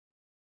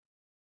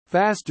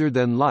faster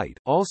than light,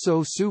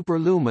 also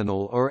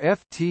superluminal or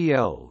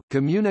FTL,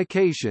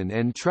 communication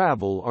and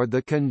travel are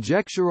the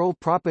conjectural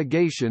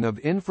propagation of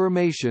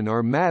information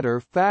or matter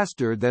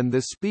faster than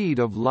the speed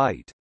of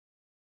light.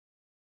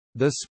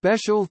 The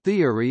special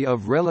theory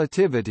of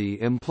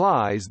relativity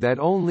implies that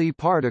only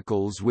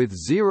particles with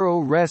zero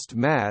rest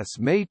mass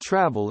may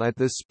travel at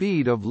the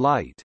speed of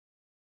light.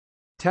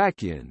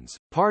 Tachyons,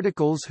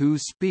 particles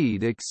whose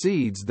speed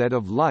exceeds that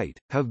of light,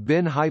 have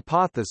been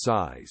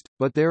hypothesized,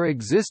 but their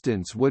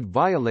existence would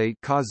violate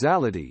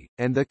causality,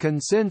 and the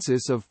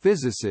consensus of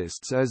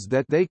physicists is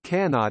that they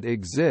cannot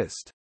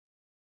exist.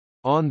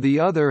 On the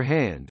other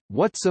hand,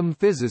 what some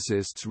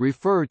physicists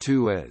refer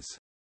to as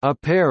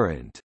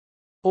apparent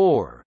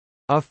or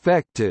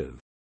effective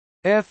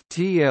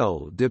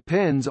FTL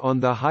depends on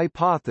the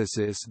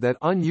hypothesis that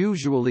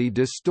unusually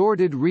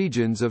distorted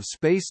regions of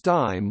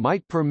spacetime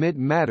might permit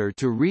matter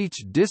to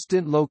reach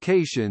distant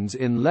locations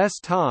in less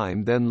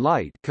time than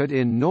light could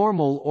in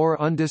normal or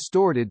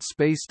undistorted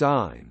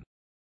spacetime.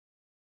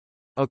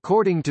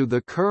 According to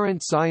the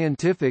current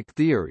scientific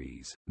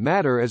theories,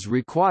 matter is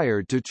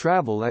required to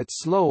travel at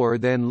slower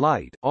than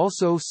light,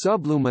 also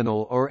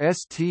subluminal or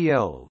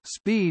STL,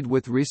 speed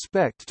with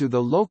respect to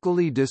the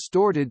locally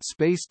distorted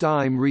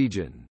spacetime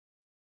region.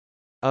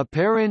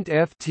 Apparent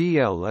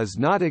FTL is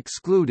not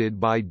excluded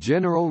by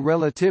general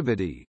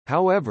relativity,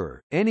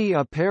 however, any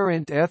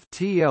apparent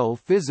FTL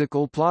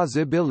physical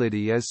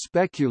plausibility is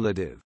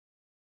speculative.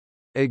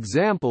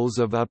 Examples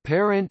of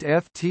apparent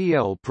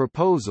FTL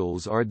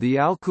proposals are the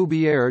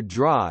Alcubierre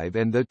drive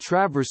and the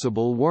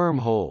traversable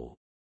wormhole.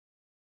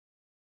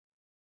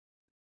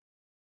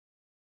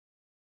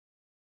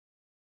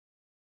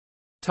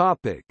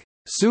 Topic: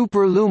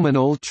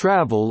 Superluminal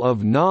travel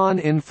of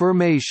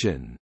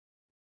non-information.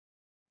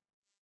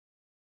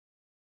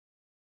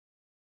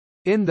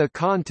 In the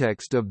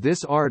context of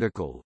this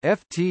article,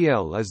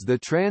 FTL is the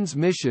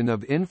transmission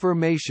of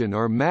information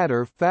or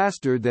matter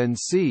faster than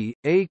c,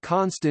 a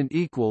constant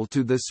equal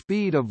to the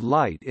speed of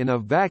light in a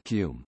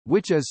vacuum,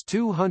 which is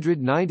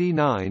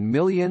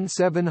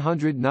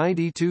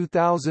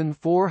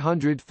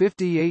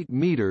 299,792,458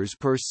 meters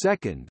per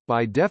second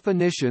by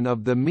definition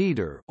of the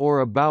meter,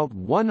 or about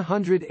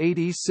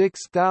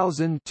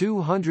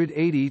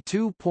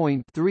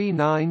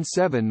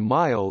 186,282.397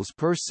 miles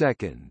per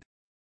second.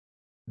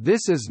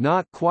 This is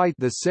not quite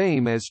the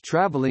same as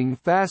traveling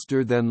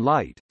faster than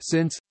light,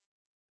 since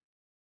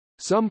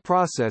some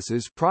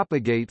processes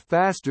propagate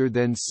faster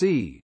than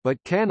c,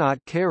 but cannot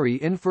carry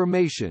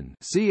information.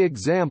 See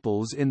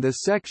examples in the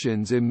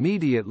sections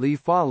immediately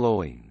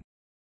following.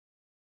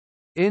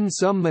 In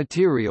some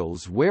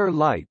materials where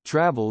light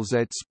travels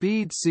at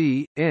speed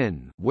c,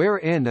 n,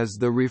 where n is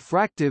the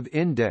refractive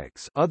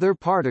index, other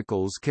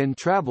particles can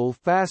travel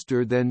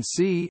faster than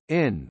c,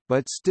 n,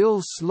 but still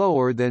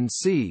slower than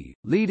c,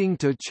 leading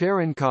to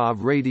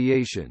Cherenkov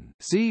radiation.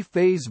 See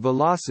phase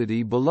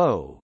velocity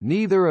below.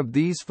 Neither of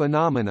these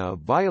phenomena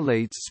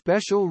violates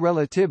special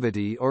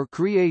relativity or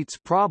creates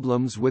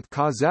problems with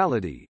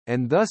causality,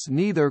 and thus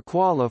neither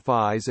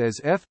qualifies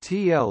as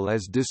FTL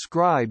as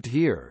described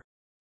here.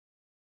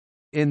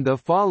 In the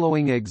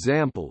following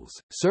examples,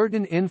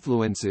 certain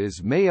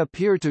influences may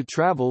appear to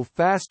travel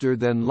faster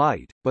than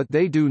light, but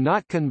they do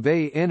not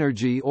convey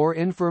energy or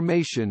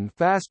information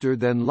faster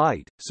than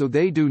light, so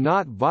they do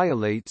not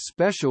violate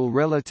special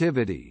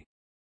relativity.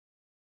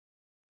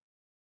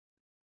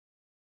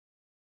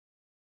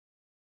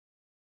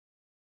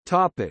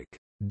 Topic: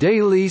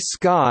 Daily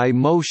sky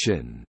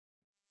motion.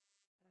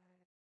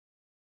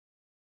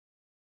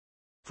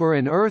 For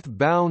an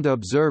Earth-bound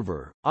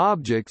observer,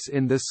 objects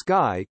in the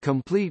sky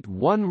complete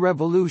one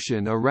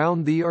revolution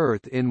around the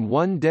Earth in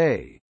one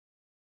day.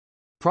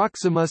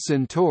 Proxima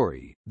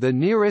Centauri, the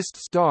nearest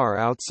star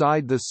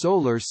outside the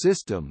Solar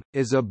System,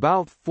 is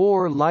about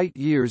 4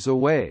 light-years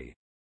away.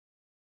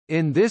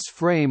 In this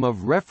frame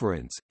of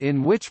reference,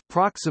 in which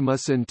Proxima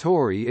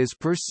Centauri is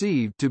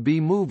perceived to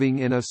be moving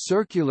in a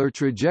circular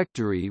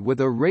trajectory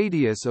with a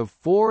radius of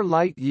 4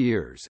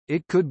 light-years,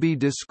 it could be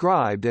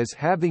described as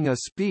having a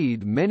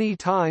speed many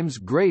times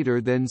greater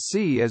than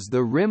c, as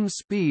the rim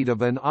speed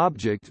of an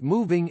object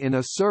moving in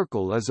a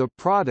circle is a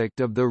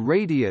product of the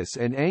radius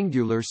and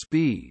angular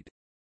speed.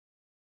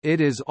 It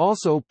is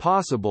also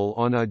possible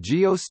on a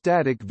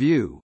geostatic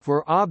view,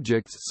 for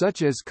objects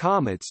such as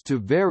comets to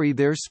vary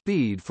their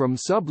speed from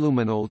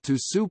subluminal to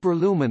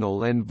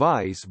superluminal and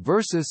vice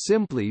versa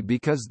simply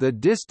because the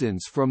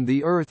distance from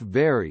the Earth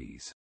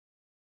varies.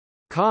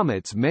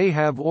 Comets may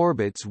have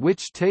orbits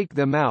which take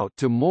them out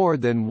to more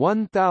than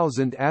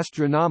 1,000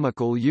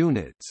 astronomical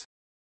units.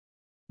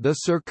 The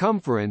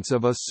circumference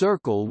of a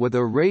circle with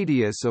a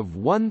radius of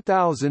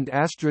 1,000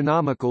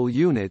 astronomical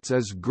units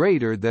is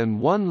greater than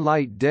 1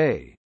 light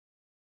day.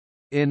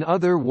 In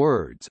other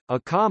words, a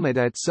comet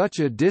at such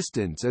a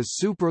distance is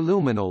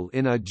superluminal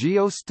in a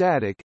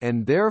geostatic,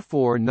 and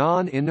therefore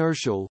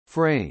non-inertial,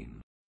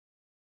 frame.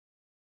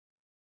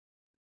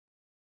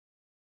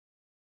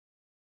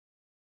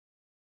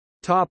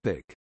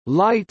 Topic: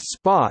 Light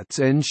spots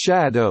and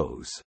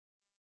shadows.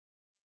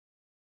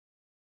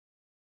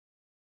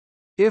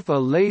 If a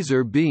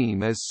laser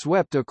beam is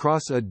swept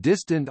across a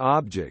distant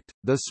object,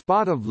 the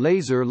spot of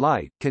laser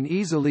light can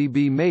easily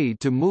be made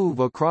to move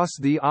across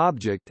the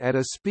object at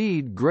a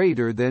speed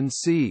greater than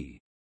c.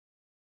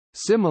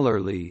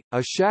 Similarly,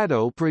 a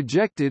shadow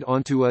projected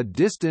onto a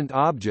distant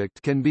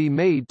object can be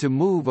made to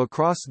move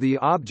across the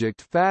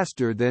object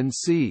faster than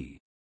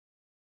c.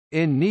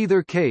 In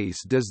neither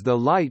case does the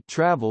light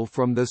travel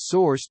from the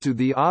source to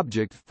the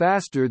object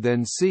faster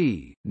than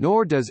c,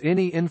 nor does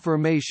any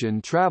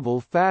information travel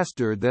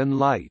faster than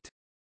light.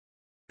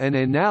 An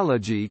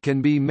analogy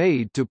can be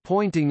made to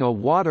pointing a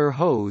water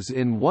hose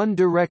in one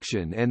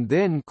direction and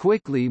then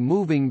quickly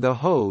moving the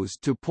hose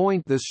to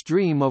point the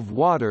stream of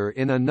water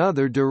in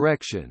another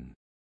direction.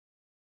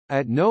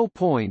 At no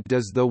point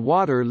does the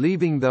water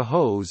leaving the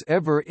hose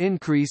ever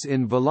increase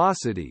in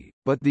velocity,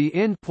 but the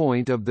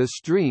endpoint of the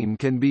stream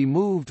can be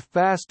moved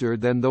faster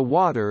than the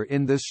water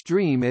in the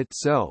stream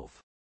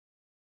itself.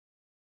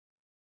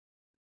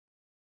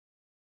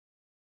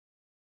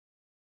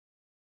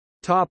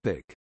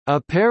 Topic: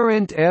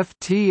 Apparent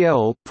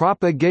FTL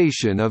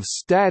propagation of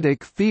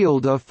static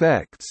field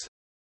effects.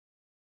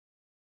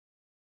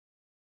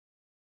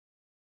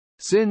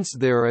 Since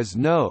there is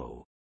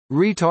no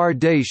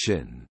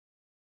retardation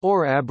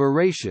or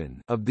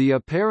aberration of the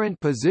apparent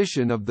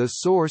position of the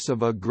source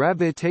of a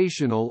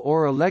gravitational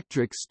or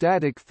electric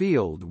static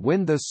field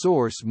when the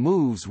source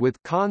moves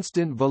with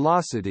constant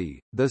velocity,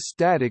 the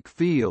static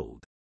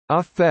field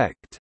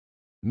effect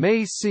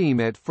may seem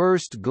at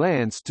first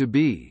glance to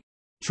be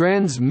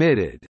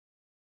transmitted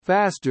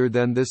faster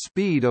than the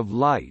speed of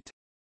light.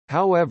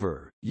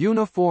 However,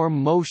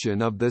 uniform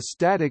motion of the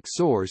static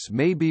source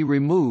may be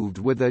removed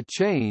with a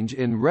change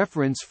in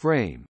reference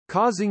frame,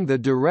 causing the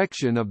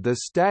direction of the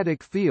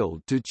static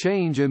field to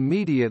change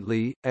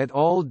immediately, at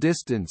all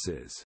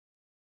distances.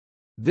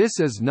 This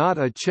is not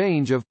a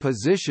change of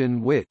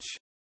position which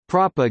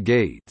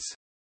propagates,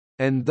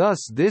 and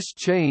thus this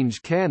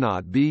change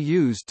cannot be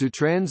used to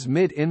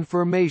transmit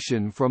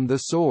information from the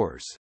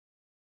source.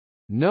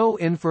 No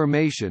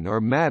information or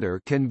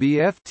matter can be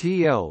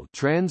FTL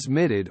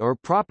transmitted or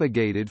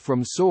propagated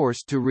from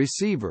source to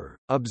receiver,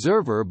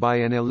 observer by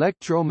an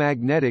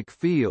electromagnetic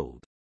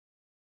field.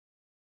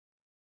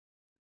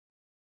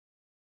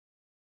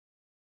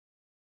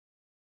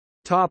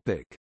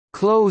 Topic: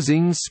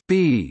 Closing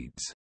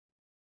speeds.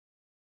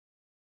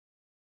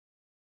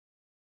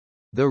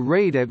 The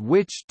rate at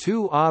which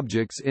two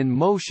objects in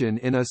motion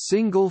in a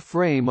single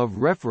frame of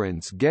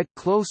reference get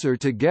closer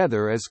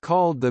together is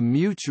called the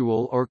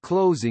mutual or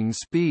closing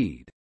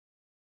speed.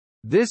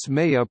 This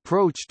may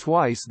approach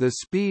twice the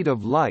speed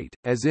of light,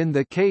 as in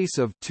the case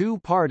of two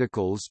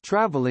particles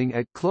traveling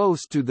at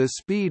close to the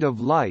speed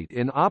of light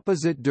in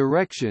opposite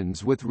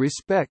directions with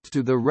respect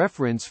to the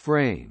reference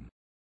frame.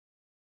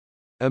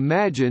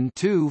 Imagine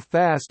two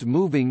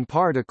fast-moving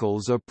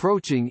particles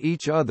approaching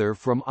each other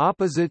from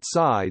opposite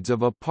sides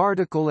of a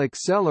particle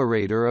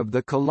accelerator of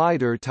the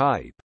collider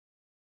type.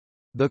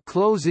 The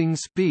closing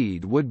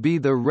speed would be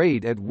the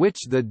rate at which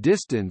the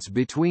distance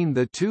between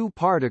the two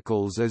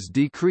particles is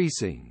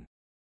decreasing.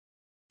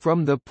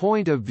 From the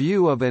point of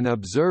view of an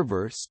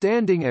observer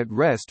standing at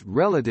rest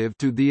relative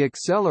to the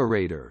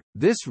accelerator,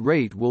 this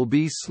rate will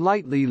be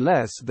slightly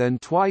less than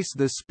twice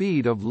the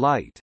speed of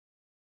light.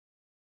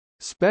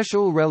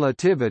 Special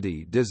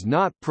relativity does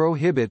not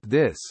prohibit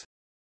this.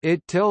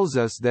 It tells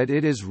us that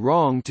it is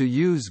wrong to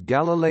use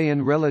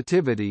Galilean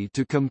relativity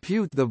to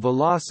compute the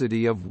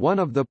velocity of one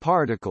of the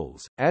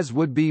particles, as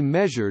would be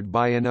measured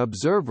by an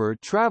observer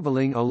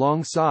traveling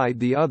alongside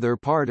the other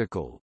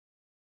particle.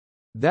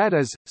 That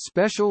is,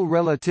 special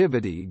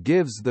relativity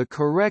gives the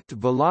correct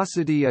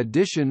velocity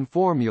addition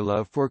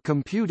formula for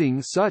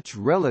computing such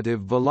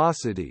relative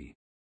velocity.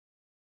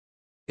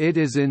 It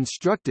is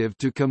instructive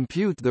to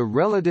compute the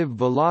relative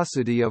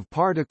velocity of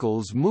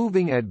particles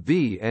moving at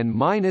v and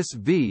minus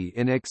v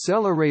in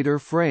accelerator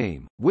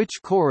frame,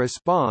 which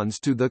corresponds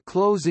to the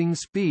closing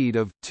speed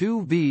of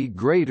 2v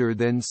greater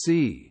than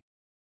c.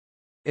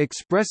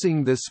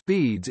 Expressing the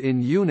speeds in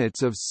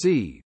units of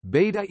c,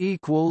 beta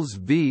equals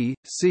v,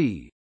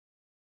 c.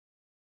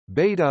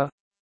 Beta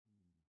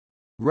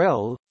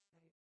rel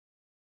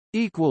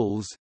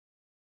equals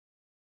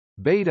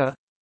beta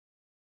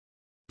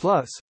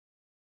plus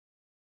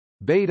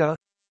beta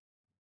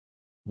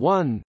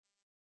 1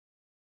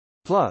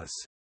 plus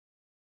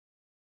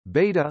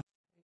beta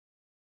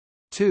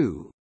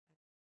 2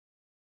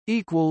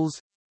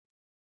 equals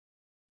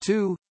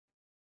 2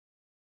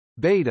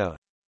 beta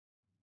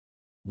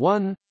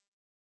 1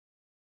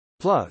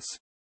 plus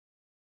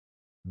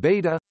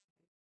beta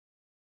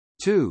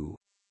 2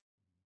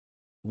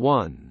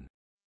 1.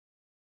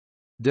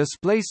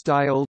 Display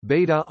style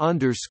beta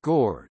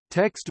underscore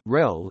text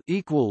rel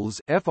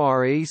equals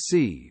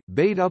frac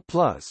beta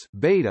plus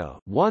beta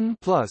 1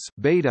 plus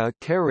beta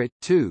caret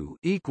 2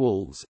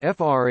 equals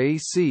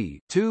frac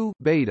 2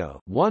 beta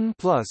 1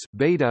 plus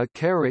beta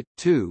caret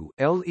 2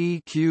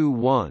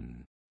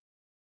 leq1.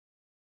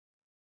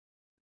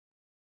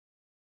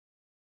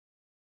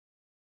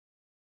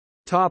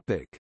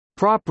 Topic: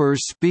 Proper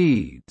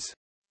speeds.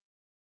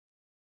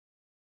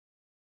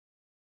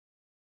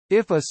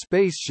 If a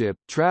spaceship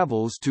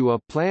travels to a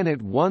planet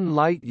 1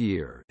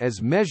 light-year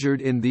as measured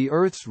in the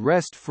Earth's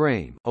rest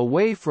frame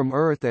away from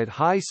Earth at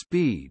high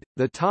speed,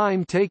 the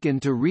time taken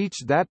to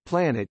reach that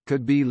planet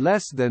could be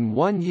less than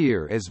 1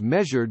 year as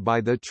measured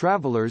by the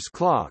traveler's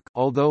clock,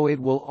 although it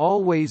will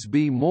always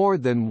be more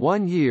than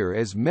 1 year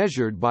as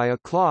measured by a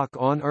clock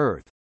on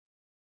Earth.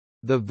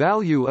 The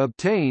value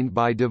obtained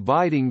by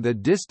dividing the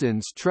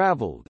distance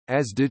traveled,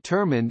 as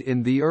determined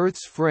in the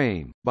Earth's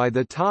frame, by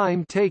the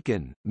time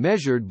taken,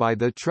 measured by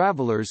the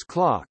traveler's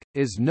clock,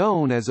 is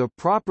known as a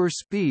proper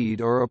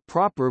speed or a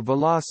proper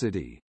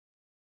velocity.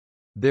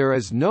 There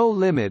is no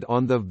limit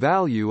on the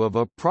value of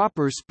a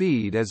proper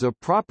speed, as a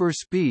proper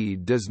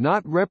speed does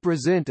not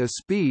represent a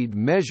speed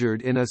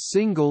measured in a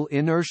single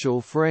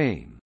inertial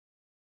frame.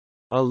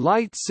 A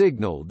light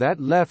signal that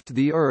left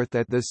the Earth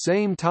at the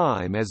same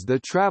time as the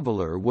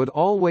traveler would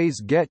always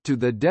get to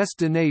the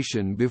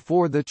destination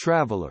before the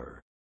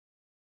traveler.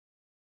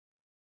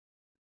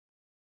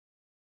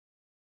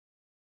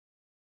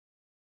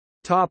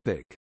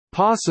 Topic: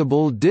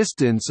 Possible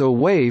distance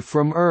away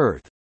from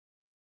Earth.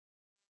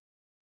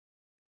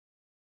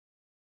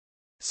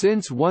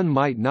 Since one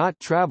might not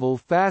travel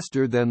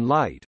faster than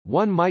light,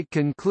 one might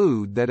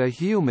conclude that a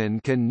human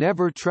can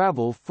never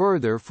travel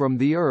further from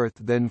the Earth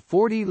than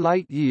 40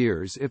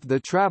 light-years if the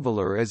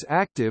traveler is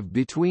active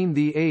between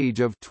the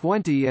age of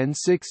 20 and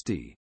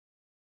 60.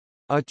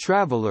 A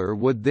traveler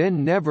would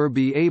then never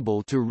be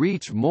able to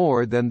reach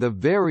more than the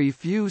very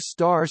few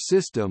star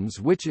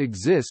systems which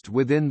exist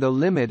within the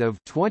limit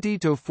of 20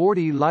 to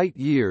 40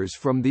 light-years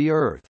from the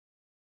Earth.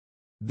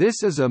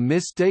 This is a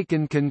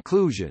mistaken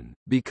conclusion.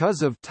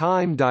 Because of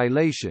time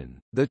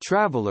dilation, the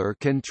traveler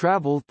can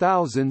travel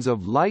thousands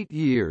of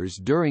light-years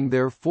during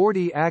their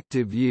 40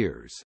 active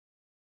years.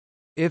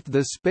 If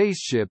the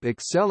spaceship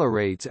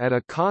accelerates at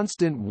a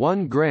constant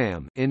 1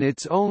 gram in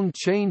its own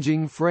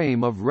changing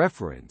frame of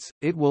reference,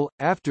 it will,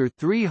 after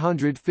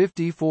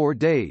 354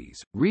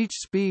 days, reach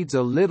speeds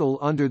a little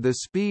under the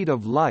speed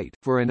of light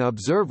for an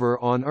observer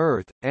on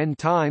Earth, and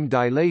time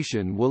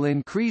dilation will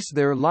increase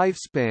their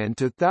lifespan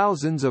to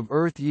thousands of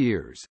Earth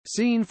years,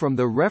 seen from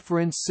the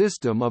reference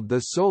system of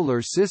the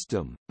Solar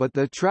System, but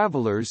the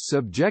traveler's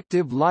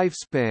subjective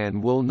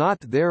lifespan will not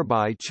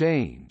thereby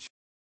change.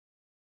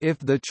 If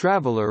the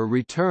traveler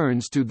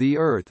returns to the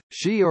Earth,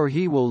 she or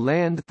he will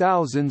land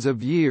thousands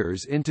of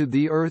years into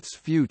the Earth's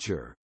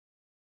future.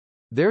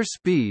 Their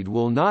speed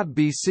will not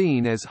be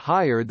seen as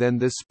higher than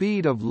the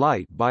speed of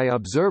light by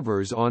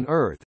observers on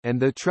Earth, and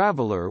the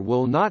traveler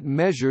will not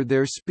measure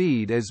their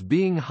speed as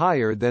being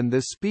higher than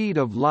the speed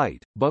of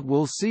light, but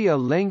will see a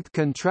length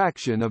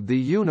contraction of the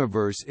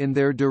universe in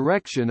their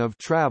direction of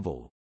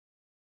travel.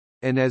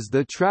 And as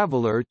the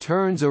traveler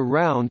turns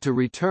around to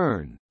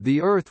return,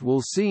 the Earth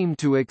will seem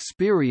to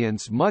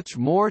experience much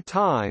more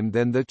time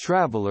than the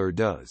traveler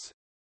does.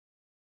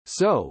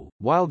 So,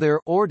 while their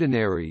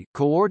ordinary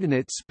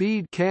coordinate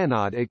speed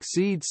cannot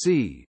exceed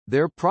c,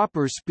 their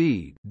proper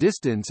speed,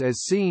 distance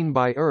as seen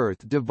by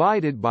Earth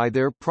divided by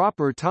their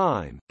proper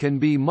time, can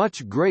be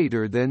much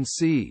greater than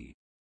c.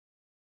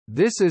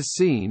 This is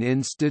seen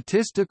in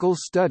statistical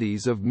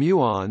studies of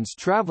muons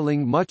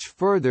traveling much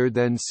further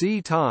than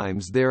c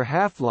times their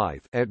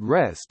half-life at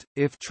rest,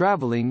 if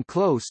traveling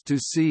close to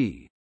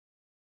c.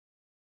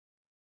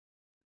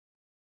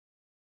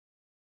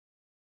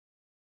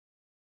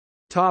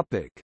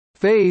 Topic: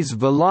 Phase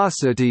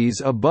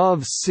velocities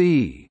above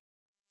c.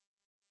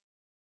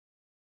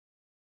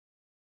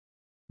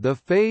 The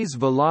phase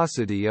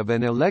velocity of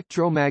an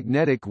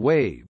electromagnetic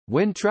wave,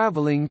 when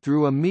traveling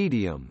through a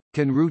medium,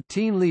 can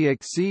routinely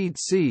exceed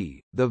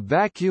c, the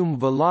vacuum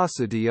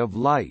velocity of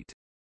light.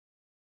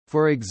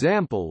 For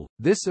example,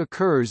 this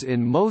occurs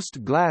in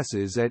most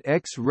glasses at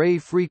X-ray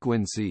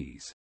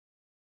frequencies.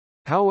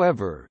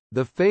 However,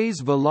 the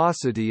phase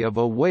velocity of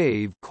a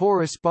wave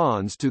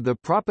corresponds to the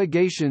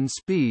propagation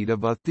speed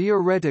of a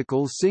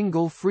theoretical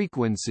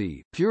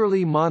single-frequency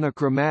purely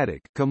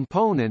monochromatic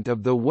component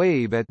of the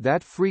wave at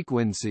that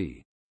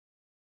frequency.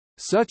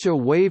 Such a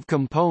wave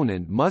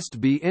component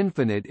must be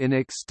infinite in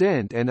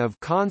extent and of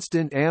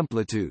constant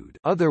amplitude,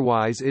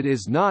 otherwise it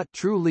is not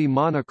truly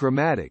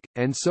monochromatic,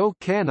 and so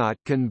cannot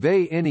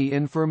convey any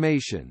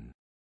information.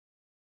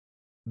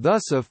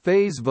 Thus a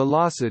phase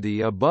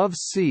velocity above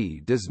c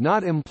does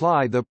not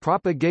imply the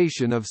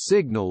propagation of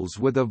signals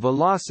with a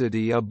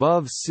velocity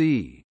above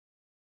c.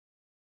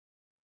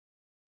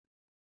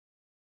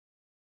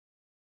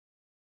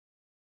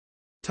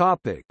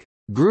 Topic: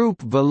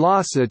 Group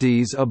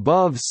velocities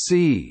above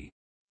c.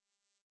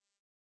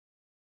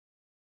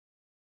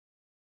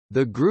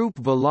 The group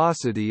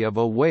velocity of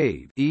a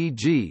wave,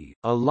 e.g.,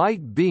 a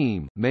light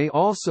beam, may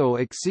also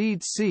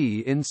exceed c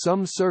in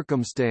some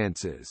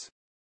circumstances.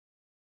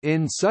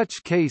 In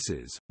such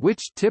cases,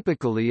 which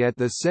typically at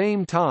the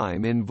same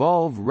time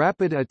involve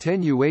rapid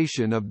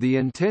attenuation of the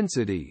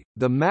intensity,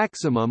 the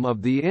maximum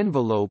of the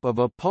envelope of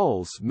a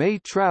pulse may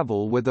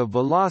travel with a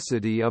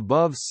velocity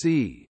above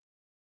c.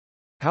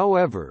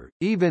 However,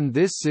 even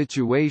this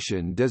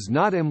situation does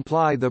not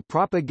imply the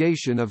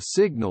propagation of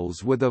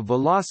signals with a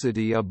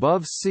velocity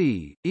above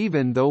c,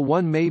 even though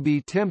one may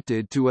be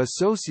tempted to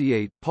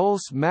associate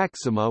pulse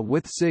maxima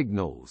with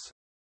signals.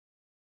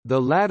 The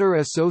latter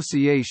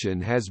association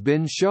has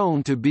been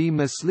shown to be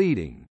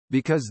misleading,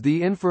 because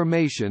the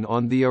information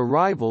on the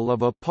arrival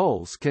of a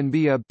pulse can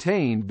be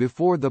obtained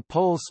before the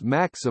pulse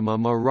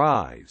maximum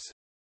arrives.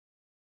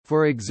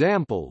 For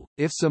example,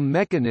 if some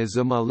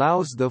mechanism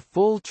allows the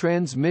full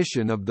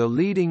transmission of the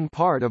leading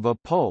part of a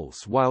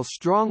pulse while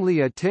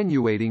strongly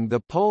attenuating the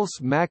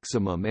pulse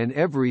maximum and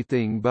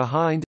everything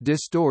behind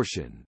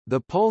distortion, the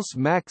pulse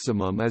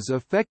maximum is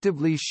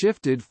effectively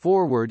shifted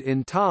forward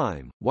in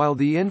time, while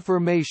the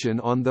information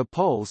on the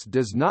pulse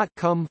does not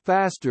come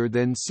faster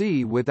than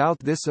c without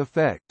this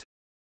effect.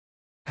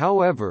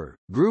 However,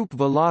 group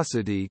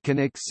velocity can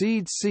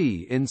exceed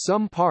c in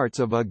some parts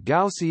of a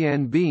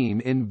Gaussian beam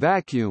in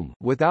vacuum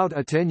without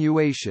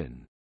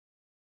attenuation.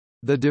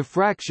 The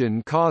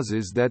diffraction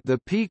causes that the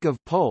peak of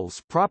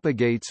pulse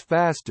propagates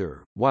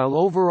faster, while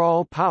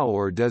overall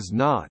power does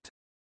not.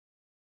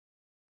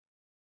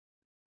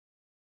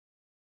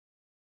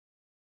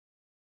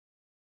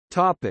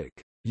 Topic: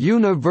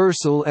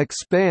 Universal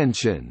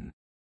expansion.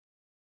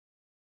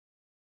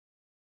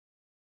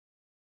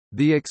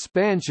 The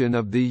expansion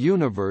of the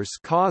universe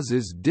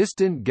causes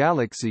distant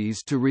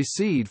galaxies to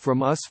recede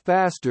from us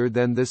faster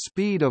than the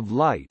speed of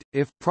light,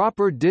 if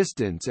proper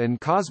distance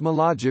and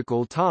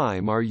cosmological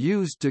time are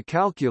used to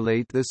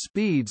calculate the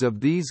speeds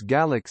of these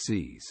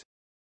galaxies.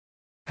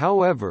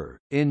 However,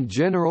 in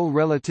general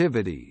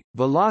relativity,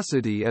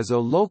 velocity is a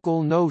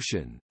local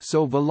notion,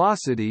 so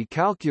velocity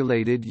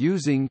calculated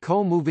using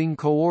comoving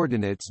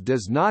coordinates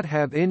does not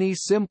have any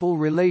simple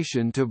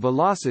relation to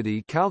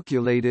velocity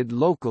calculated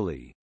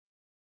locally.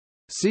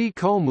 See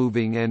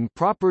comoving and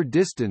proper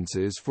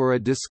distances for a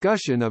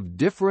discussion of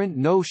different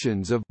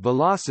notions of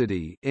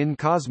velocity in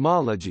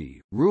cosmology,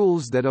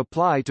 rules that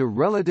apply to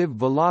relative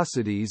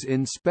velocities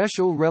in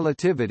special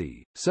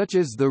relativity, such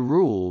as the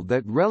rule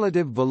that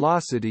relative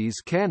velocities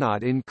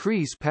cannot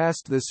increase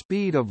past the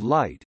speed of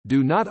light,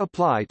 do not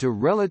apply to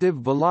relative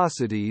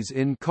velocities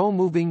in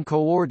comoving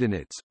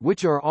coordinates,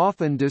 which are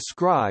often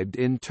described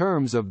in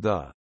terms of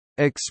the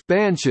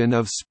expansion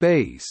of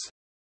space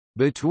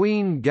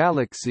between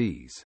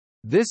galaxies.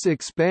 This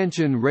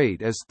expansion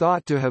rate is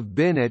thought to have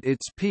been at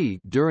its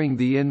peak during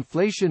the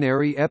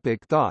inflationary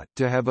epoch, thought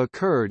to have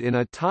occurred in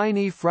a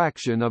tiny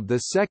fraction of the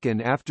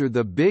second after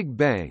the Big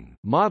Bang.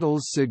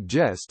 Models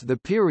suggest the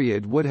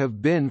period would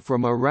have been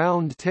from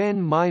around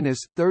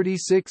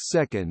 10-36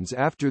 seconds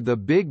after the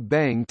Big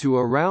Bang to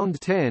around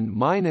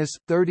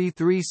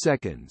 10-33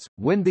 seconds,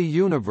 when the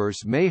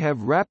universe may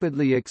have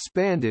rapidly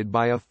expanded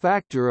by a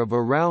factor of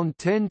around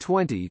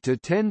 1020 to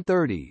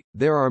 1030.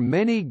 There are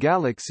many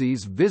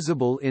galaxies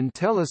visible in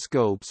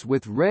telescopes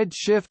with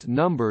redshift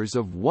numbers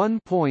of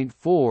 1.4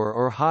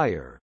 or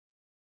higher.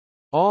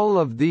 All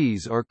of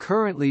these are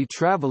currently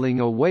traveling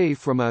away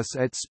from us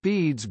at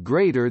speeds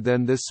greater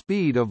than the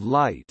speed of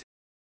light.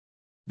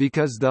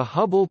 Because the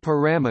Hubble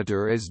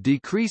parameter is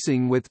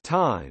decreasing with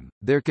time,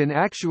 there can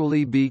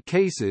actually be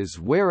cases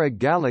where a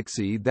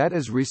galaxy that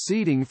is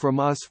receding from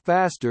us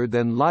faster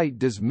than light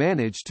does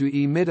manage to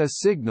emit a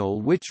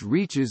signal which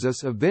reaches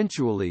us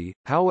eventually.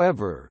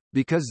 However,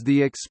 because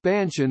the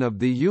expansion of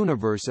the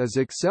universe is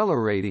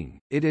accelerating,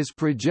 it is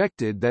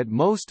projected that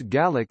most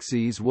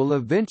galaxies will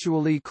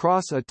eventually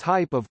cross a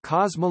type of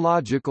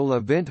cosmological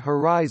event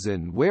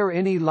horizon where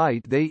any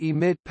light they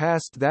emit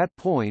past that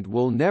point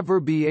will never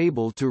be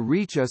able to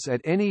reach us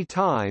at any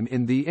time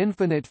in the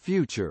infinite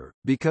future,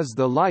 because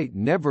the light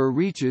never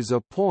reaches a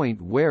point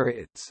where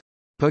its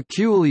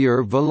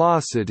peculiar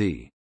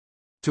velocity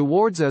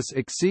towards us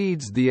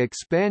exceeds the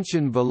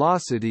expansion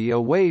velocity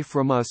away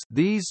from us.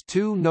 These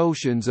two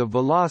notions of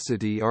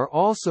velocity are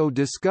also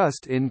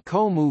discussed in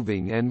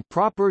comoving and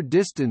proper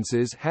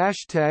distances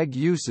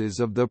 #uses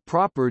of the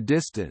proper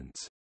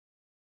distance.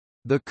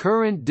 The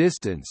current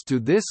distance to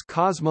this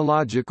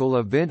cosmological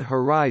event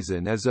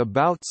horizon is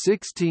about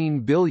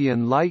 16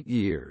 billion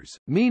light-years,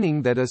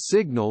 meaning that a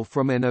signal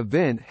from an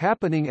event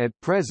happening at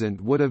present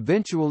would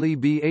eventually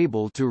be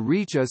able to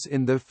reach us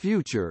in the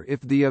future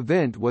if the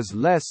event was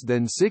less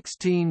than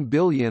 16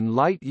 billion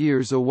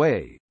light-years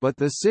away, but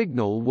the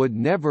signal would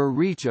never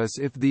reach us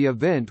if the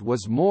event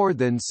was more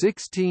than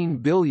 16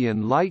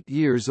 billion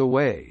light-years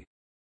away.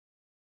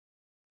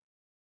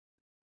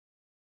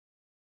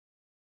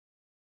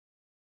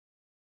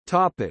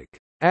 Topic: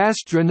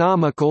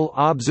 Astronomical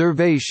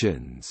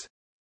observations.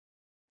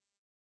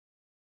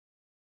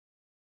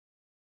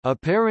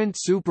 Apparent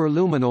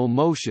superluminal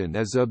motion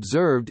is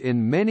observed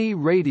in many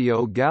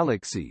radio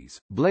galaxies,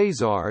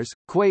 blazars,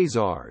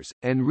 quasars,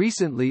 and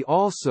recently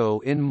also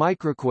in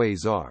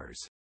microquasars.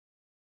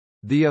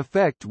 The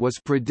effect was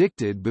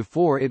predicted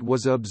before it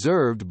was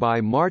observed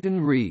by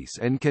Martin Rees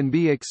and can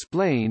be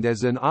explained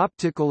as an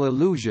optical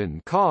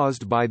illusion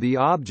caused by the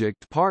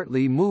object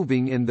partly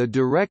moving in the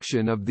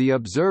direction of the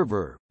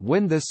observer,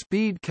 when the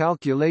speed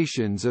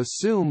calculations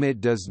assume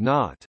it does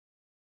not.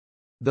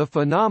 The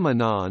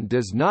phenomenon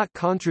does not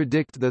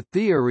contradict the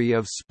theory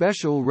of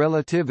special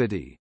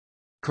relativity.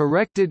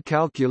 Corrected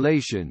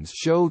calculations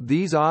show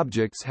these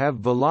objects have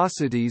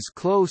velocities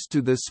close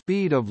to the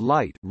speed of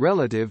light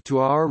relative to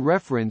our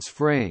reference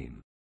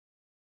frame.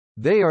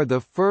 They are the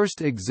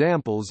first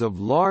examples of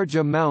large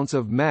amounts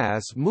of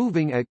mass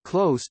moving at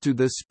close to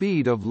the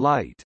speed of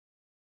light.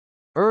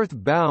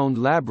 Earth-bound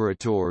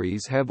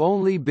laboratories have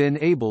only been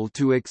able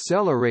to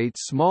accelerate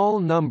small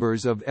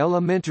numbers of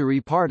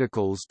elementary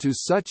particles to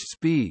such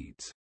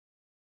speeds.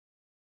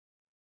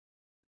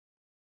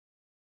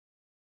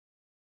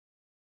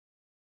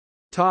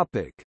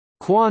 Topic: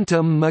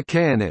 Quantum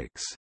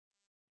mechanics.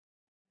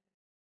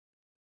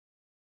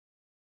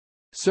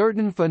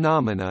 Certain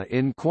phenomena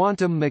in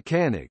quantum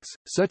mechanics,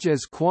 such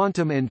as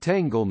quantum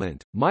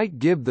entanglement, might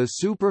give the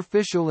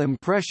superficial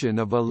impression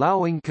of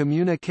allowing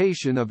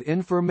communication of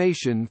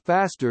information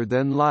faster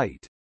than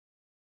light.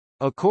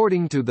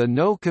 According to the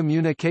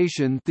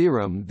no-communication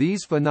theorem,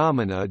 these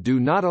phenomena do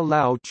not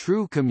allow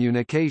true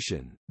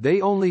communication, they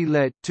only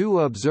let two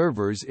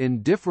observers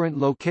in different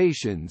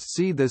locations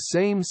see the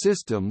same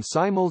system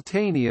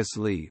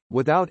simultaneously,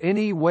 without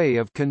any way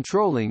of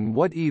controlling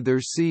what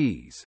either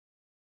sees.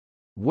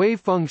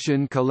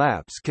 Wavefunction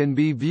collapse can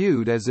be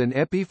viewed as an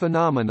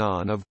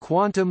epiphenomenon of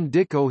quantum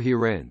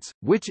decoherence,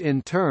 which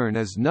in turn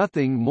is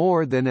nothing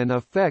more than an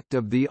effect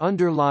of the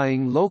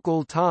underlying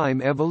local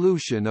time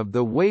evolution of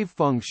the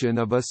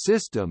wavefunction of a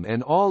system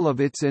and all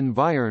of its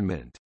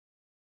environment.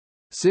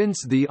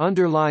 Since the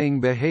underlying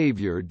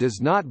behavior does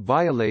not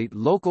violate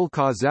local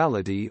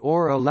causality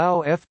or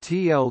allow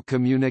FTL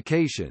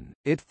communication,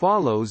 it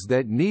follows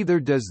that neither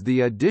does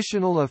the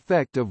additional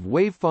effect of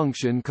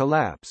wavefunction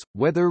collapse,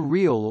 whether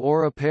real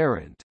or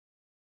apparent.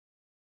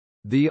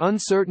 The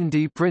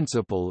uncertainty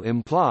principle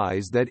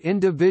implies that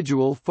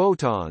individual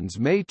photons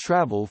may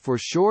travel for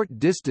short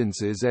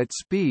distances at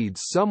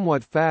speeds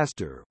somewhat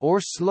faster or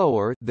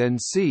slower than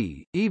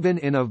c, even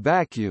in a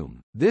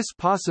vacuum. This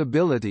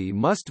possibility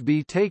must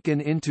be taken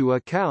into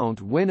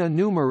account when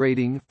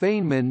enumerating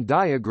Feynman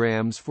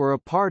diagrams for a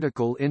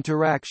particle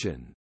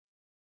interaction.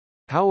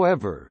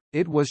 However,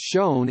 it was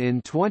shown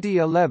in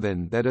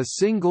 2011 that a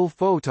single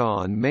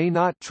photon may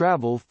not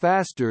travel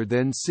faster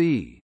than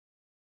c.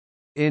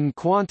 In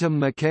quantum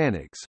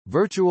mechanics,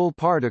 virtual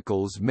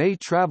particles may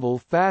travel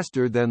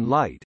faster than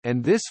light,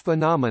 and this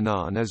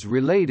phenomenon is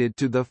related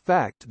to the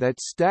fact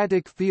that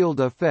static field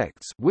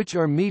effects, which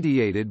are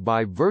mediated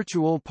by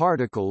virtual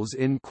particles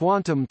in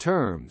quantum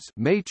terms,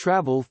 may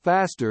travel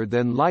faster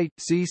than light.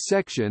 See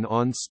section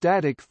on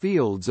static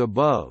fields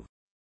above.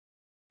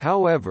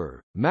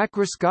 However,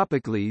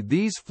 macroscopically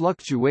these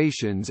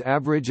fluctuations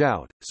average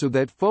out, so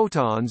that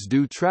photons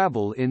do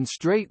travel in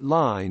straight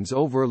lines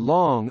over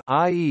long,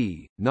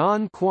 i.e.,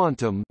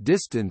 non-quantum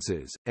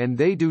distances, and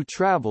they do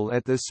travel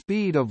at the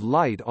speed of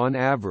light on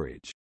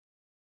average.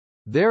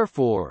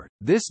 Therefore,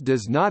 this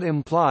does not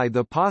imply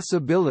the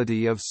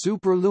possibility of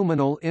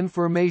superluminal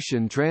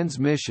information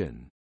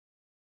transmission.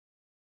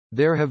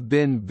 There have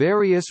been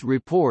various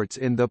reports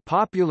in the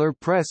popular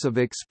press of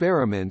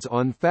experiments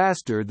on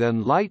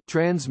faster-than-light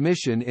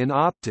transmission in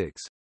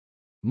optics,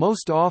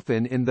 most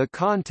often in the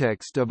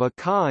context of a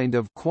kind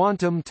of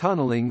quantum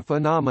tunneling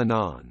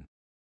phenomenon.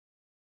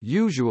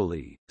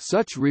 Usually,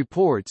 such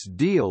reports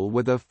deal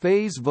with a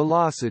phase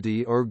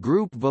velocity or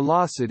group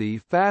velocity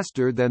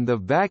faster than the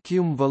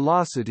vacuum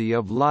velocity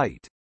of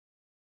light.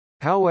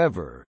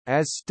 However,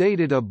 as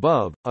stated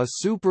above, a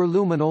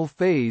superluminal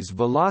phase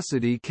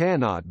velocity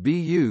cannot be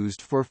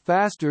used for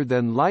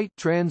faster-than-light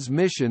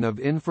transmission of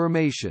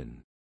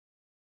information.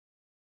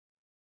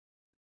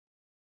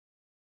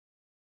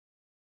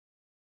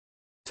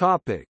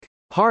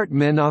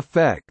 Hartman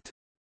effect.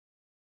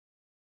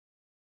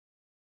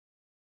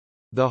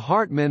 The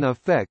Hartman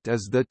effect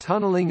is the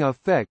tunneling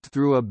effect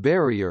through a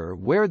barrier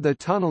where the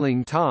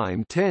tunneling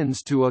time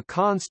tends to a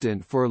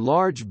constant for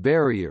large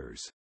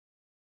barriers.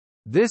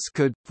 This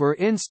could, for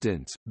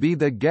instance, be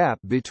the gap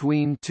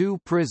between two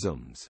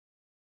prisms.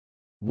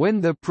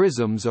 When the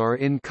prisms are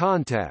in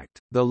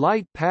contact, the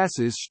light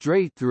passes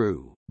straight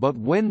through, but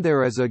when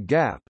there is a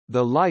gap,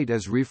 the light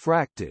is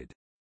refracted.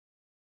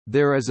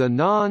 There is a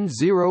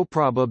non-zero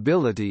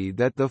probability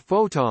that the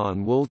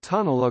photon will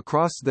tunnel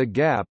across the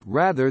gap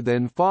rather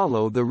than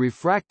follow the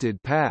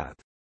refracted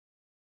path.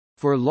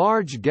 For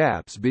large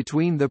gaps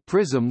between the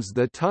prisms,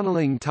 the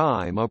tunneling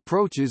time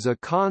approaches a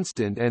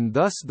constant and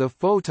thus the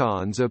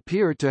photons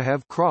appear to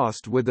have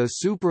crossed with a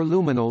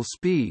superluminal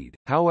speed.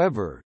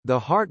 However, the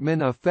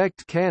Hartman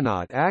effect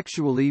cannot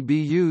actually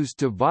be used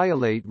to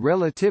violate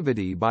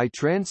relativity by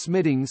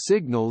transmitting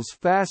signals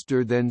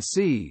faster than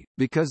c,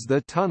 because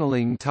the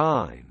tunneling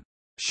time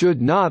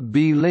should not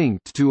be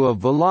linked to a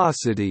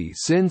velocity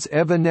since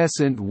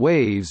evanescent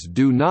waves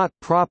do not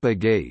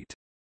propagate.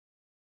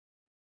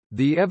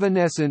 The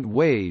evanescent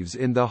waves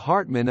in the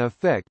Hartman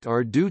effect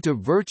are due to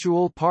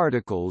virtual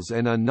particles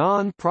and a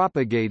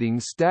non-propagating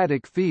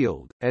static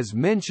field, as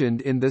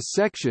mentioned in the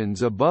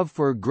sections above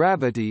for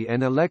gravity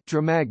and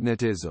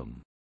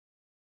electromagnetism.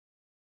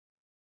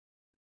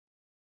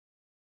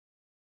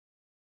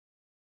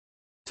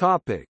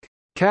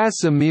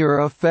 Casimir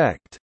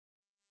effect.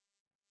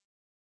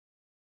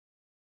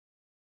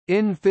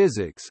 In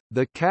physics,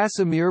 the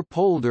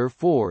Casimir-Polder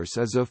force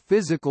is a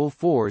physical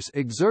force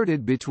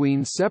exerted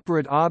between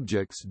separate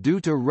objects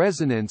due to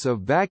resonance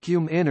of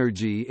vacuum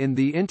energy in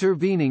the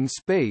intervening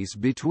space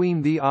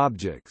between the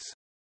objects.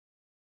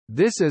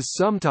 This is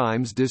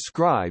sometimes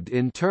described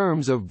in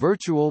terms of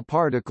virtual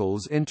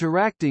particles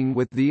interacting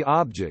with the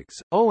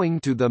objects, owing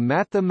to the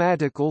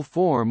mathematical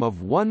form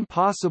of one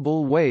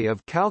possible way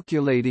of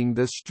calculating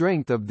the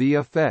strength of the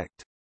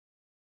effect.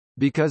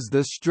 Because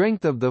the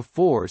strength of the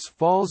force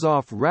falls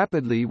off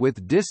rapidly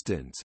with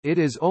distance, it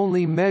is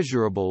only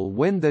measurable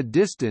when the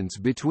distance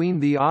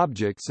between the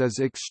objects is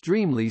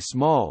extremely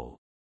small.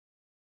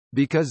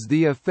 Because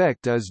the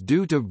effect is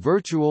due to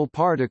virtual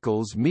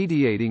particles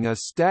mediating a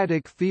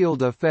static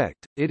field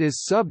effect, it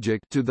is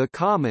subject to the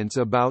comments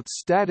about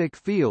static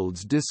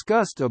fields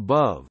discussed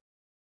above.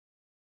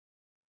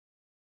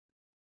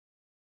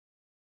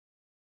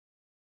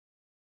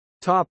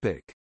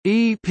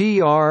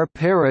 EPR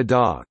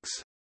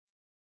paradox.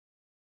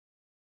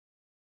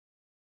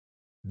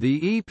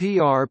 The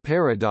EPR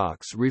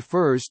paradox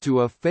refers to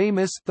a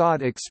famous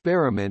thought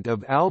experiment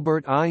of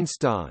Albert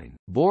Einstein,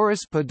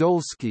 Boris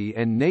Podolsky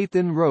and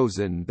Nathan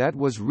Rosen that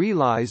was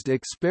realized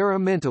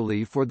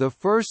experimentally for the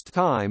first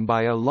time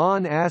by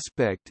Alain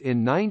Aspect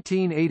in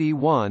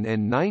 1981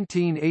 and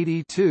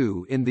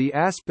 1982 in the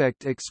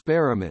Aspect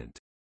experiment.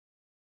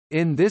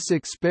 In this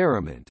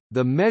experiment,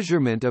 the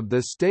measurement of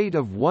the state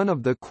of one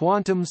of the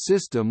quantum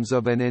systems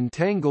of an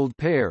entangled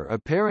pair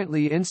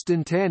apparently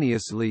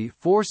instantaneously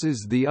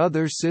forces the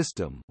other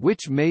system,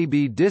 which may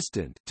be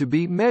distant, to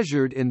be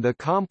measured in the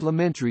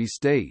complementary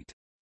state.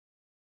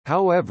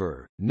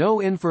 However,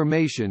 no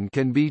information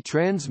can be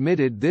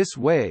transmitted this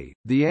way.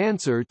 The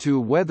answer to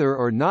whether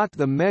or not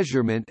the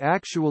measurement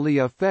actually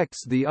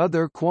affects the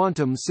other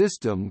quantum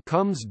system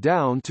comes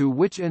down to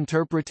which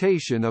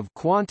interpretation of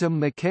quantum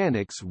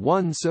mechanics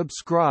one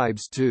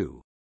subscribes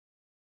to.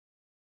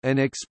 An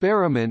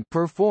experiment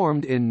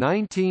performed in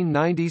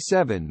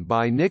 1997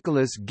 by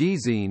Nicholas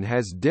Giesing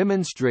has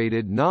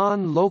demonstrated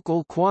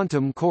non-local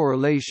quantum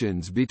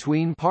correlations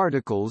between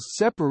particles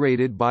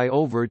separated by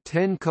over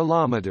 10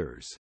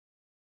 kilometers.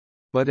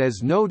 But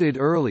as noted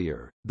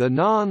earlier, the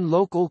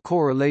non-local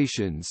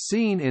correlations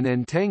seen in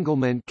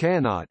entanglement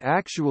cannot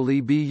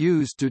actually be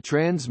used to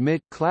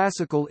transmit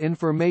classical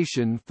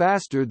information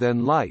faster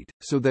than light,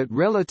 so that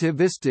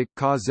relativistic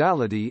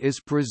causality is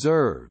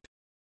preserved.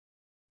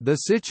 The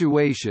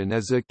situation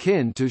is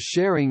akin to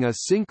sharing a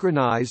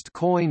synchronized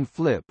coin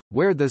flip,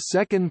 where the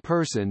second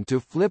person to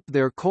flip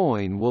their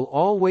coin will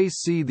always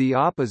see the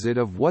opposite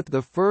of what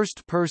the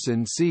first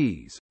person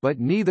sees, but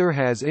neither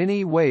has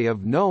any way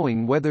of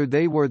knowing whether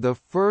they were the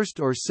first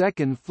or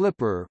second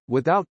flipper,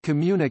 without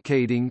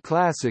communicating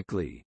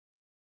classically.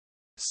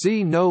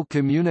 See no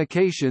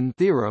communication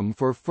theorem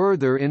for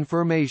further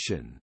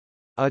information.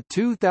 A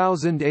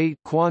 2008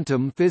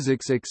 quantum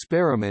physics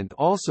experiment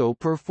also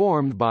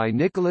performed by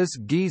Nicholas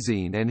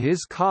Giesing and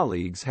his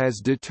colleagues has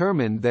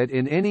determined that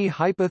in any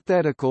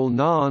hypothetical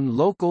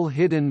non-local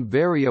hidden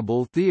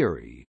variable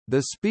theory,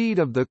 the speed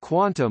of the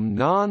quantum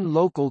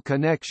non-local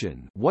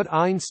connection, what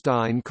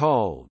Einstein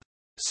called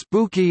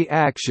spooky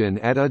action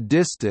at a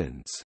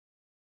distance,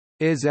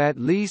 is at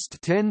least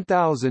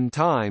 10,000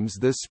 times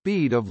the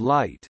speed of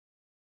light.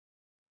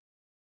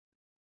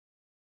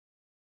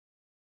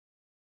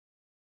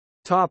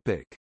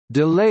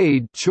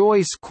 Delayed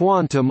choice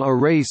quantum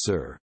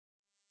eraser.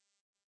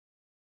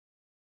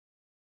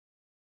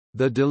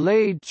 The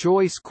delayed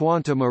choice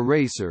quantum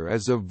eraser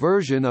is a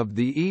version of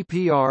the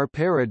EPR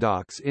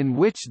paradox in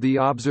which the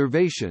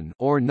observation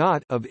or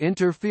not of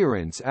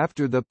interference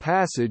after the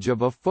passage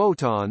of a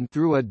photon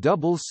through a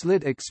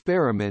double-slit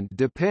experiment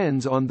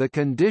depends on the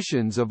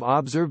conditions of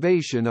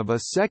observation of a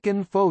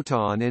second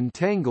photon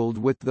entangled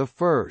with the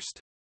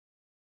first.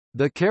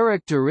 The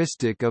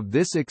characteristic of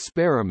this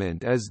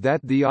experiment is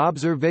that the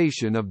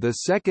observation of the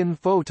second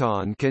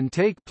photon can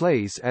take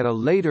place at a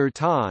later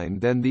time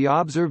than the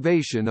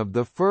observation of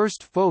the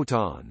first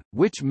photon,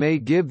 which may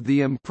give the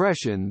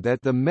impression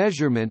that the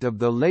measurement of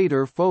the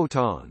later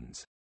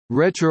photons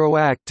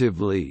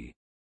retroactively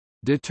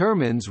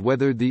determines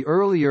whether the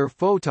earlier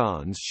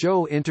photons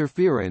show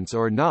interference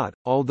or not,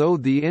 although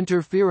the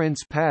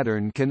interference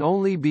pattern can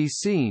only be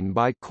seen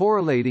by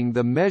correlating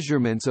the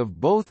measurements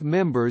of both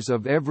members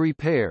of every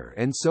pair,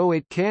 and so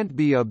it can't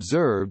be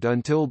observed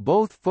until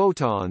both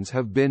photons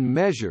have been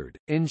measured,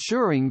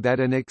 ensuring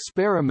that an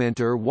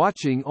experimenter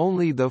watching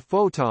only the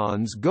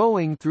photons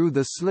going through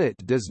the slit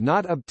does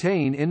not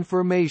obtain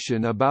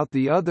information about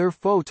the other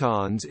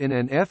photons in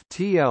an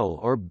FTL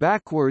or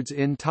backwards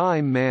in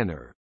time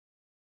manner.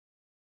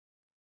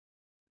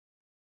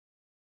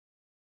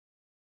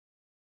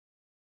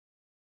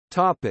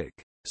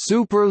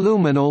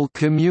 Superluminal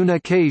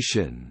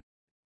communication.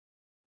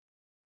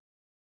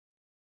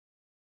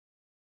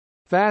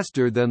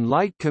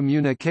 Faster-than-light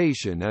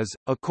communication is,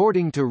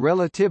 according to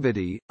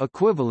relativity,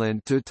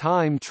 equivalent to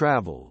time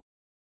travel.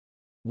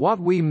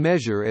 What we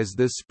measure as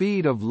the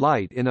speed of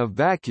light in a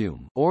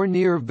vacuum or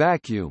near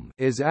vacuum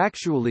is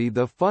actually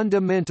the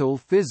fundamental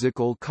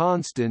physical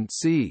constant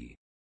c.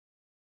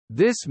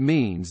 This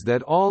means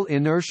that all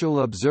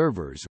inertial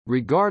observers,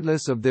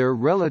 regardless of their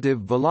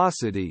relative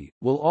velocity,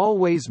 will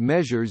always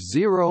measure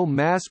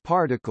zero-mass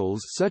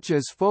particles such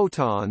as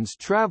photons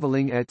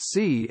traveling at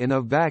c in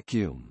a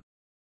vacuum.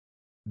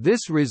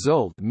 This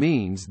result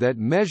means that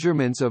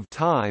measurements of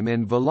time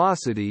and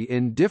velocity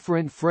in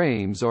different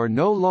frames are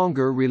no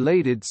longer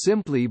related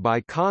simply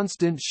by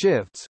constant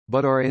shifts,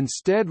 but are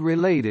instead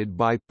related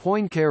by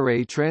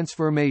Poincaré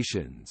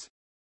transformations.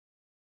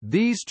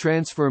 These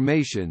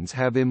transformations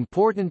have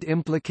important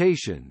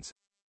implications.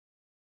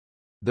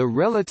 The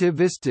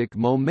relativistic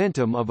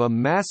momentum of a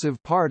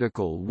massive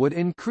particle would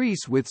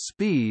increase with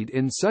speed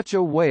in such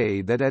a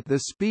way that at the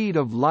speed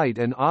of light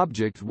an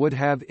object would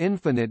have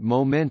infinite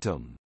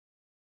momentum.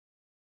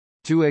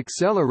 To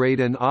accelerate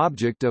an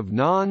object of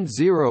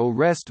non-zero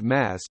rest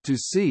mass to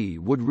c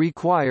would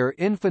require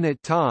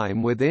infinite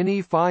time with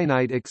any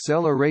finite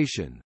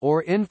acceleration,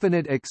 or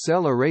infinite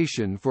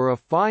acceleration for a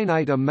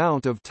finite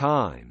amount of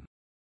time.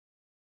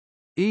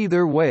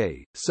 Either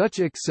way,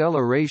 such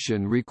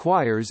acceleration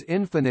requires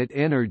infinite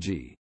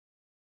energy.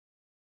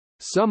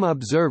 Some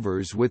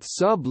observers with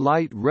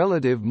sub-light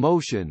relative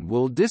motion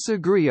will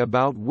disagree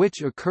about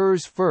which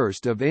occurs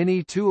first of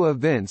any two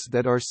events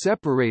that are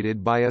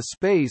separated by a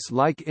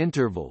space-like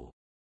interval.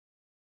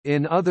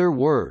 In other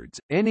words,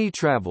 any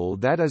travel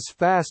that is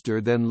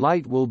faster than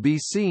light will be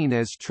seen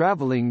as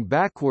traveling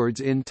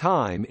backwards in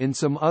time in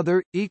some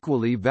other,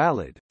 equally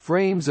valid,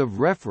 frames of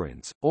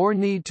reference, or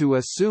need to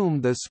assume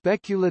the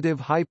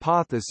speculative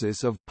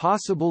hypothesis of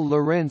possible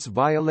Lorentz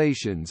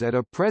violations at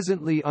a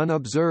presently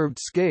unobserved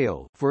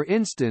scale, for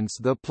instance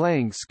the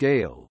Planck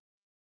scale.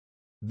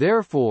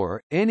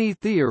 Therefore, any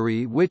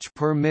theory which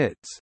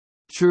permits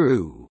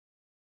true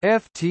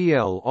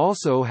FTL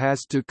also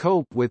has to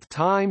cope with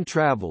time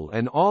travel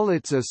and all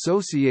its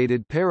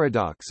associated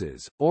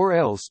paradoxes, or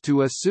else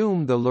to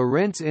assume the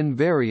Lorentz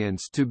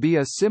invariance to be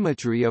a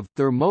symmetry of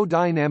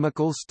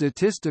thermodynamical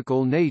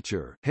statistical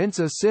nature, hence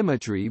a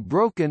symmetry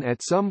broken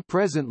at some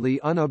presently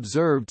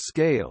unobserved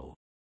scale.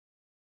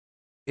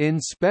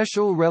 In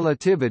special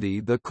relativity,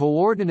 the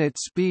coordinate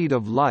speed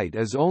of light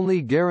is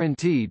only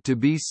guaranteed to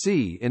be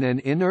c in an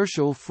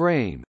inertial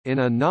frame. In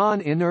a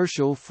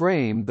non-inertial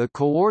frame, the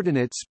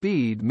coordinate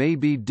speed may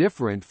be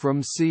different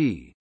from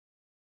c.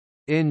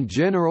 In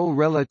general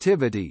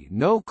relativity,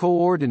 no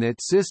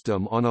coordinate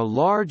system on a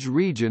large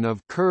region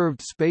of curved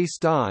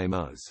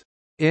spacetime is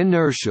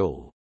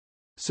inertial.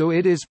 So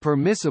it is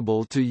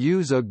permissible to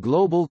use a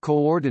global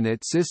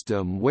coordinate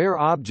system where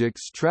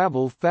objects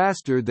travel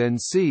faster than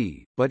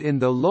c, but in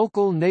the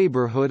local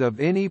neighborhood of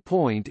any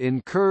point in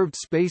curved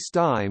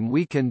spacetime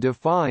we can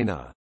define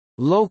a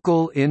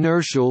local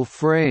inertial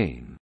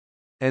frame,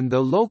 and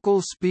the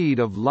local speed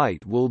of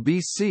light will be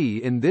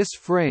c in this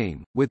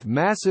frame, with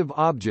massive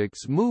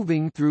objects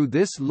moving through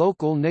this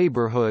local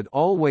neighborhood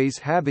always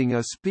having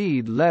a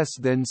speed less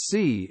than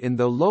c in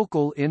the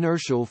local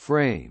inertial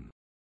frame.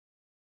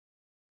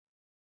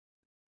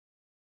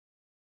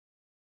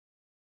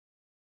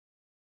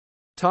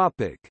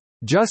 Topic: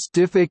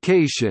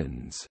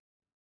 Justifications.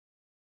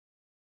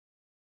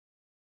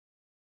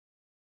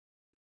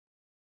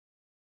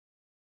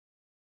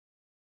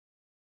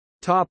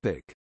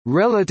 Topic: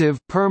 Relative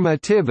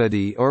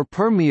permittivity or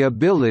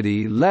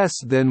permeability less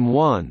than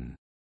 1.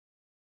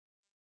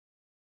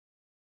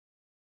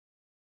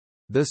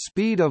 The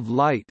speed of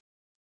light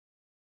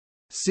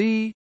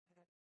c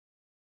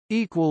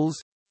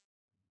equals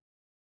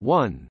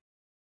 1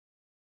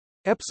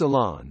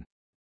 epsilon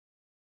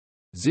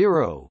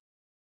 0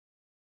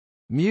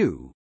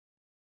 mu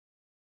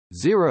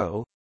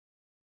 0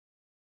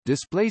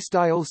 display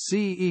style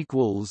c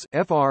equals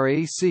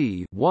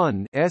frac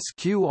 1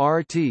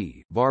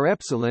 sqrt var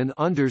epsilon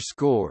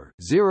underscore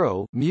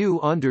 0 mu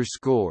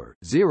underscore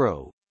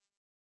 0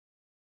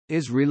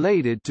 is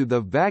related to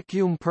the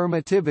vacuum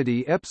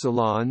permittivity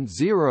epsilon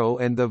 0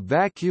 and the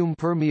vacuum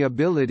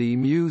permeability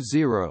mu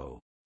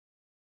 0.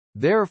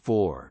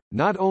 Therefore,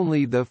 not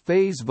only the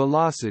phase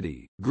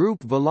velocity,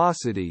 group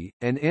velocity,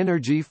 and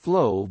energy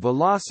flow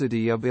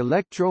velocity of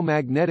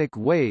electromagnetic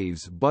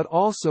waves but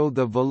also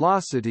the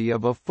velocity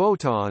of a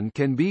photon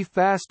can be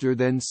faster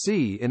than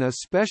c in a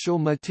special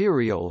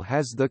material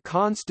has the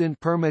constant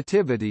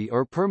permittivity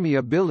or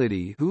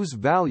permeability whose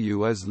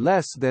value is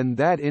less than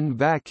that in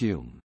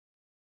vacuum.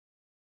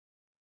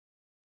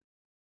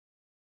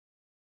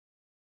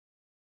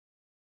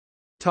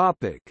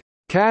 Topic: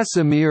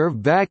 Casimir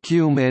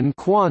vacuum and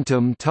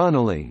quantum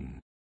tunneling.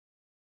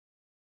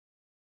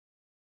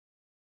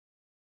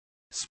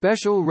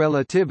 Special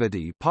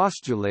relativity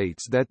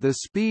postulates that the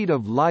speed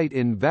of light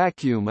in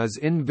vacuum is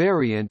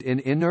invariant in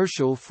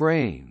inertial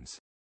frames.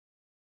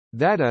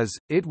 That is,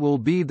 it will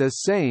be the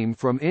same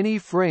from any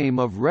frame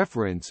of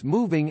reference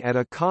moving at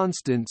a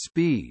constant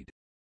speed.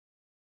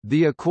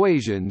 The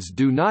equations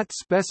do not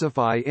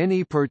specify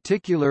any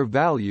particular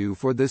value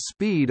for the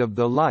speed of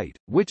the light,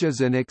 which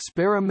is an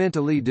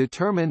experimentally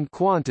determined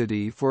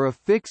quantity for a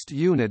fixed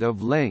unit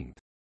of length.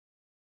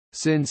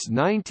 Since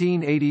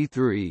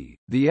 1983,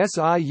 the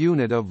SI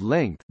unit of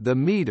length, the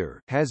meter,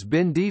 has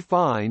been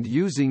defined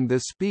using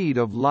the speed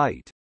of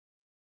light.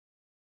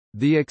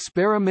 The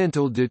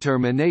experimental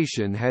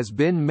determination has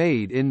been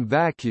made in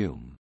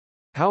vacuum.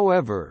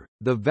 However,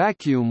 the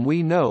vacuum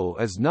we know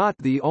is not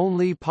the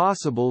only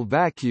possible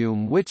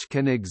vacuum which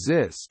can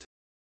exist.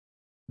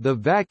 The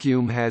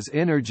vacuum has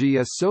energy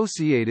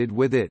associated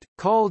with it,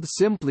 called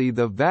simply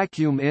the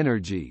vacuum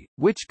energy,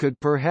 which could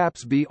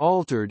perhaps be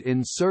altered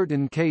in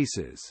certain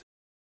cases.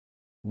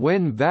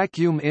 When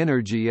vacuum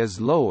energy is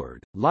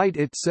lowered, light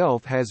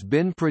itself has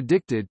been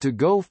predicted to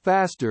go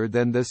faster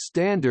than the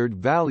standard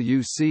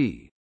value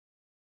c.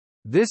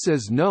 This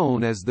is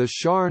known as the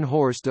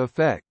Scharnhorst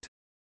effect.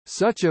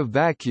 Such a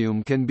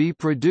vacuum can be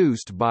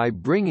produced by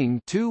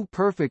bringing two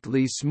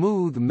perfectly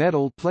smooth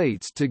metal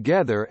plates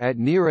together at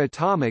near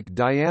atomic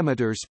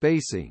diameter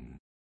spacing.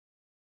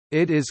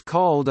 It is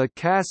called a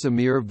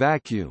Casimir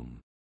vacuum.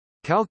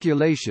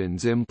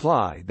 Calculations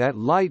imply that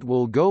light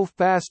will go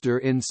faster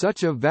in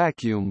such a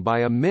vacuum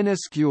by a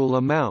minuscule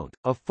amount.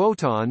 A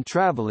photon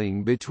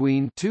traveling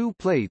between two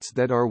plates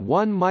that are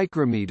 1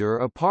 micrometer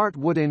apart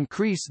would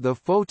increase the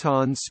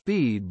photon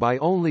speed by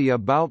only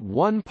about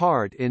 1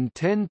 part in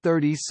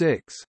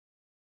 1036.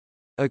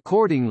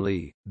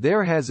 Accordingly,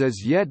 there has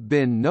as yet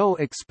been no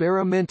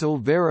experimental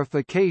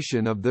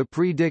verification of the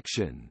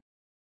prediction.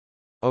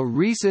 A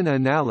recent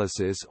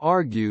analysis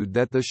argued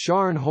that the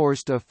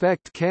Scharnhorst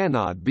effect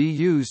cannot be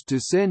used to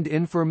send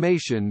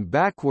information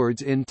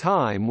backwards in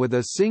time with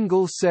a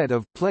single set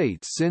of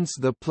plates, since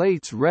the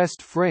plate's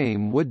rest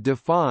frame would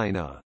define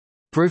a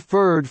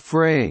preferred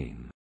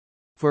frame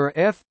for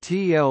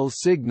FTL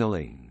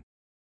signaling.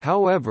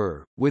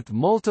 However, with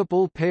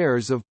multiple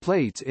pairs of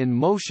plates in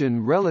motion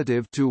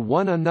relative to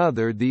one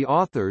another, the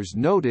authors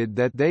noted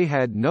that they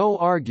had no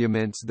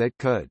arguments that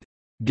could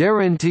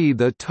guarantee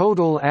the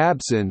total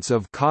absence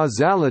of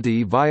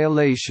causality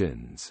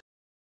violations,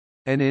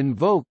 and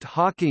invoked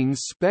Hawking's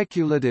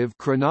speculative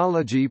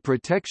chronology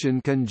protection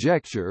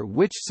conjecture,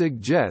 which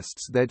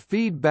suggests that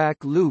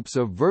feedback loops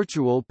of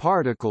virtual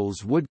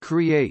particles would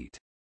create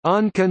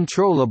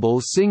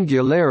uncontrollable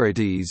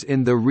singularities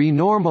in the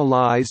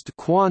renormalized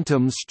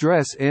quantum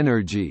stress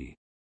energy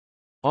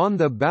on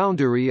the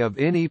boundary of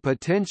any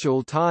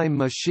potential time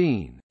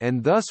machine,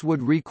 and thus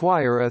would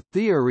require a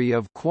theory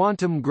of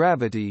quantum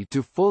gravity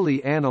to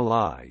fully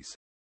analyze.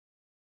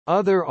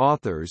 Other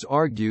authors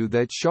argue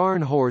that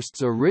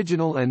Scharnhorst's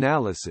original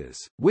analysis,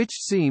 which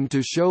seemed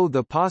to show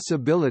the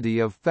possibility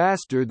of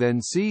faster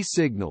than C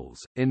signals,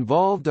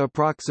 involved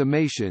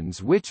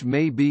approximations which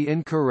may be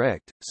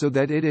incorrect, so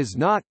that it is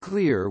not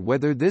clear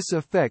whether this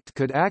effect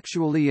could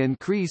actually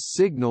increase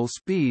signal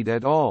speed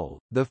at all.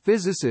 The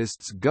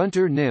physicists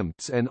Gunter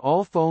Nimtz and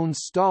Alfons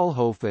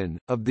Stahlhofen,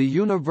 of the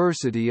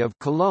University of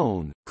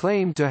Cologne,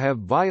 claim to have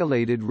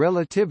violated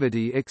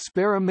relativity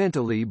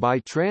experimentally by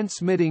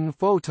transmitting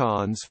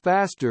photons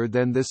faster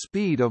than the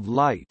speed of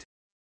light.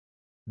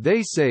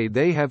 They say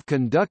they have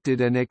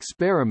conducted an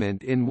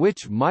experiment in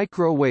which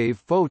microwave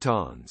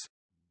photons,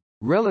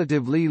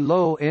 relatively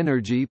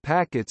low-energy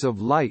packets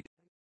of light,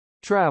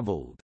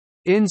 traveled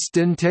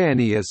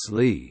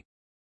instantaneously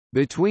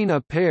between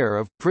a pair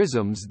of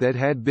prisms that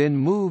had been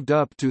moved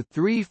up to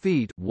 3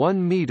 feet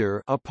 1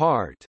 meter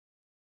apart.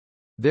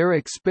 Their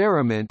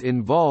experiment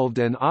involved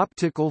an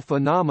optical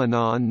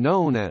phenomenon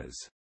known as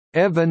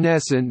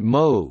evanescent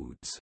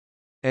modes,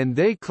 and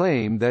they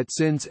claim that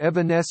since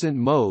evanescent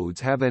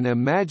modes have an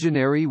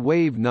imaginary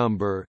wave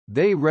number,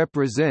 they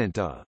represent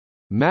a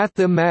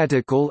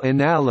mathematical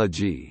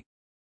analogy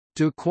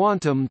to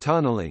quantum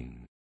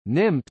tunneling.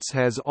 Nimtz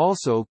has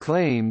also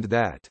claimed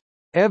that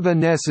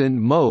evanescent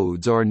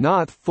modes are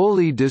not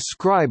fully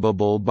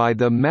describable by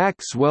the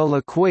Maxwell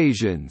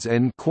equations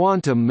and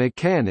quantum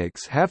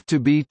mechanics have to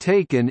be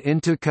taken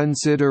into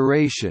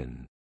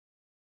consideration.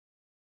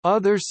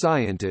 Other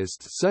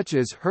scientists such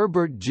as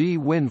Herbert G.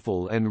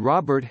 Winful and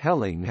Robert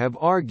Helling have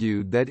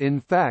argued that in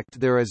fact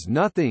there is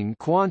nothing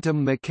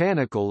quantum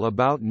mechanical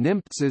about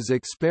Nimtz's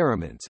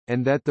experiments,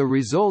 and that the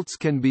results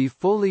can be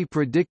fully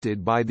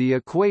predicted by the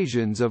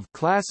equations of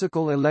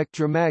classical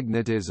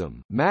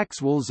electromagnetism,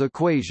 Maxwell's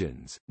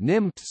equations.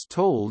 Nimtz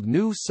told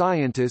New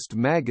Scientist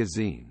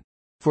magazine,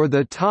 "For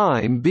the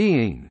time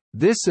being,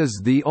 this is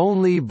the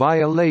only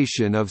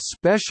violation of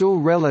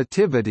special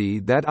relativity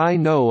that I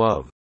know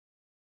of."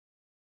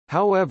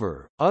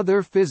 However,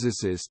 other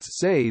physicists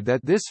say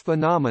that this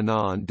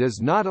phenomenon does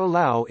not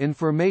allow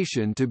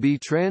information to be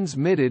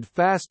transmitted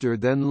faster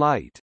than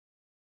light.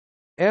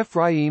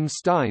 Ephraim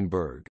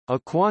Steinberg, a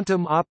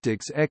quantum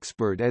optics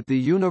expert at the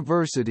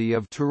University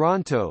of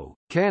Toronto,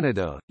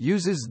 Canada,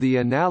 uses the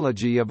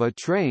analogy of a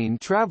train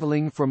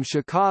traveling from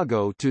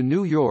Chicago to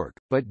New York,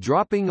 but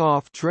dropping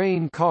off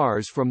train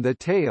cars from the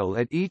tail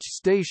at each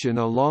station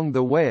along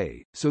the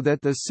way, so that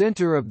the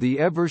center of the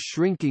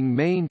ever-shrinking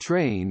main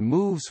train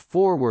moves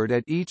forward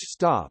at each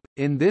stop.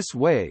 In this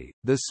way,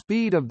 the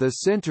speed of the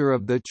center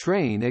of the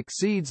train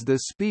exceeds the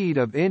speed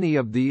of any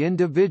of the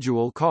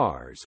individual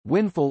cars.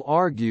 Winful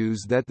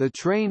argues that the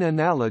train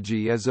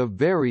analogy is a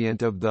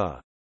variant of the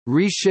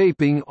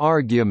reshaping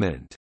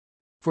argument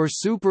for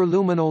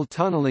superluminal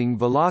tunneling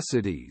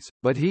velocities,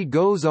 but he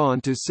goes on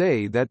to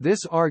say that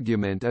this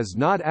argument is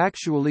not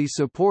actually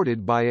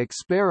supported by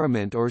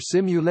experiment or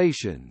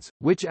simulations,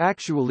 which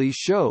actually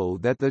show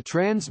that the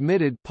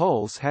transmitted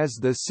pulse has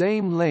the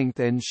same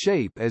length and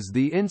shape as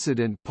the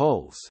incident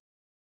pulse.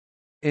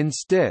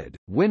 Instead,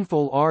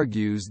 Winful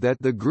argues that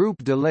the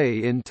group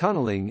delay in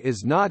tunneling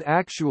is not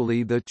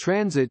actually the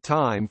transit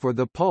time for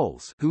the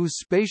pulse, whose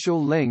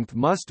spatial length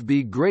must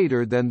be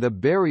greater than the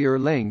barrier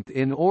length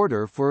in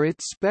order for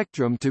its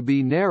spectrum to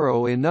be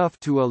narrow enough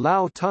to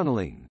allow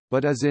tunneling,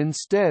 but is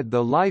instead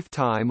the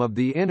lifetime of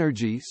the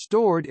energy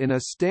stored in a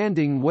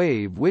standing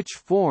wave which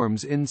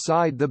forms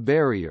inside the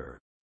barrier.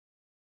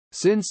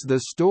 Since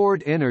the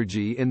stored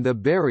energy in the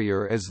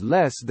barrier is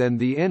less than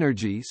the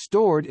energy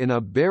stored in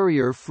a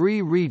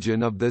barrier-free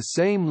region of the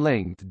same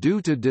length due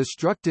to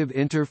destructive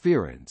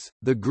interference,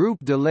 the group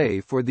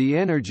delay for the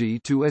energy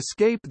to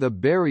escape the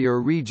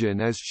barrier region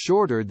is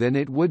shorter than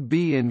it would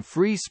be in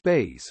free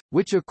space,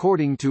 which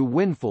according to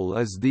Winful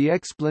is the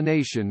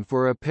explanation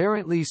for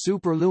apparently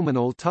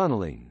superluminal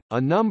tunneling. A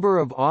number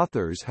of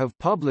authors have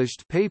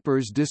published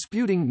papers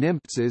disputing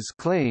Nymph's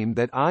claim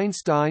that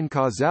Einstein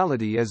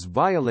causality is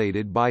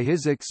violated by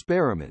his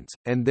experiments,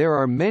 and there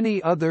are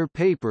many other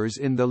papers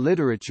in the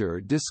literature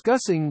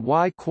discussing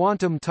why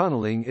quantum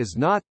tunneling is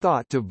not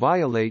thought to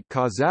violate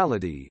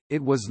causality.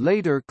 It was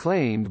later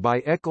claimed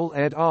by Eckel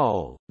et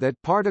al.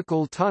 That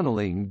particle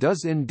tunneling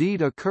does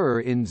indeed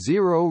occur in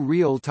zero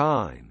real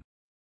time.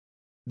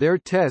 Their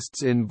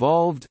tests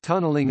involved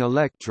tunneling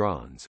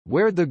electrons,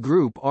 where the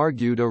group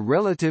argued a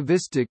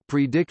relativistic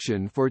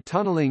prediction for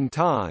tunneling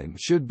time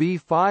should be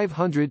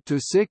 500 to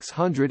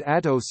 600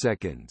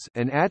 attoseconds.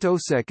 An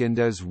attosecond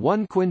is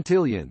 1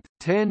 quintillionth,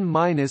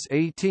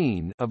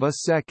 10⁻18 of a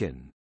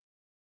second.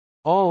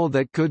 All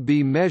that could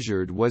be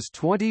measured was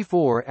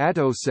 24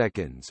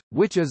 attoseconds,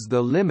 which is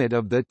the limit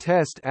of the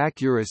test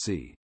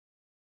accuracy.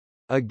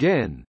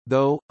 Again,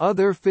 though,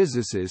 other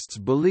physicists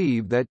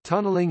believe that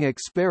tunneling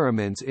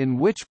experiments in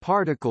which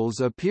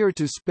particles appear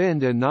to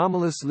spend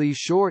anomalously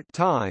short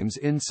times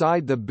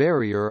inside the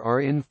barrier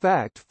are in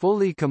fact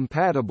fully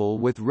compatible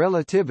with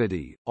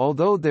relativity,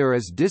 although there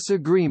is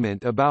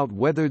disagreement about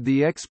whether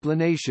the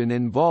explanation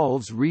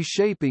involves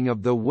reshaping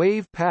of the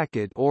wave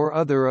packet or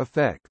other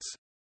effects.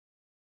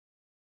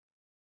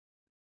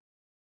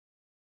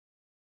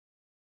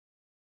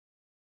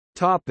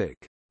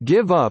 Topic: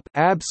 Give up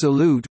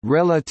absolute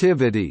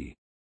relativity.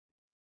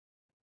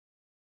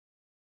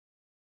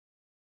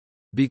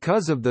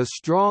 Because of the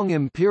strong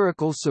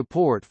empirical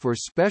support for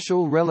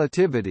special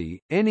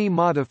relativity, any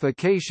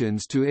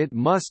modifications to it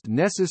must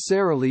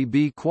necessarily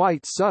be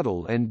quite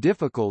subtle and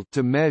difficult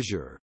to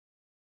measure.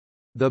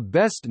 The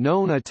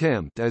best-known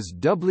attempt is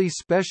doubly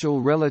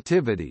special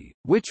relativity,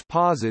 which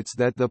posits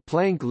that the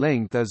Planck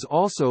length is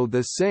also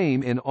the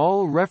same in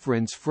all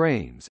reference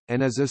frames,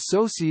 and is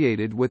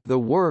associated with the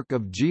work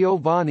of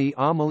Giovanni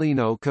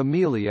Amelino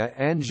Camiglia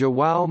and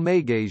João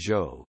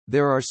Megajo.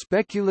 There are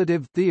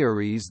speculative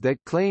theories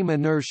that claim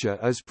inertia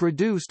is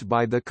produced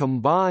by the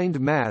combined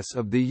mass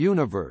of the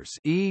universe,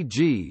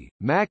 e.g.,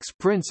 Mach's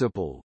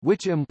principle,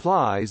 which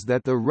implies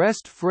that the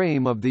rest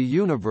frame of the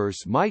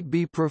universe might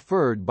be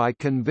preferred by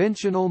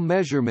conventional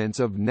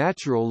measurements of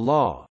natural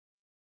law.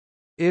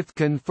 If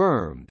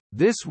confirmed,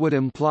 this would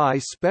imply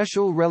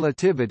special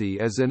relativity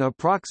as an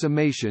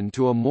approximation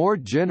to a more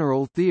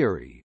general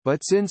theory,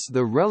 but since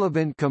the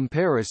relevant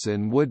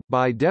comparison would,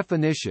 by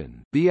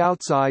definition, be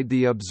outside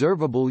the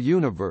observable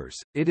universe,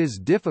 it is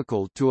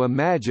difficult to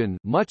imagine,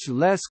 much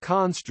less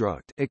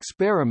construct,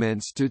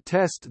 experiments to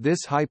test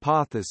this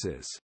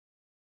hypothesis.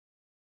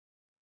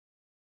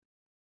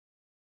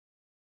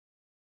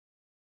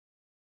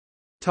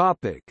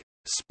 Topic: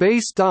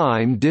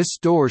 Spacetime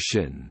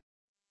distortion.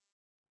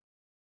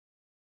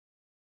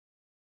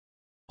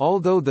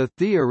 Although the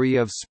theory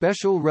of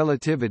special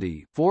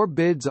relativity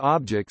forbids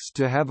objects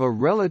to have a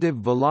relative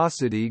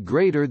velocity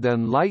greater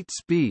than light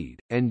speed,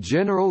 and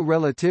general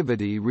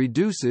relativity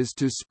reduces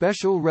to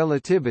special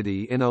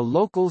relativity in a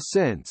local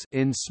sense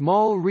in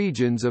small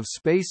regions of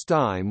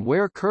spacetime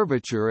where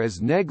curvature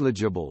is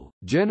negligible,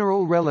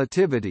 general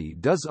relativity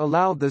does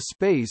allow the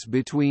space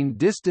between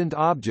distant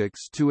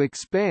objects to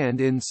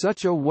expand in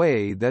such a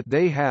way that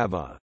they have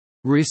a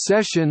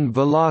recession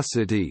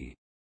velocity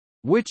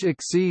which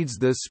exceeds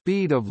the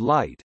speed of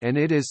light, and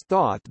it is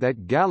thought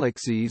that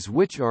galaxies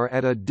which are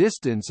at a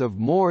distance of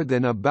more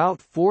than about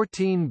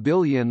 14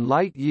 billion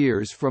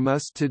light-years from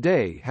us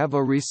today have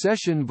a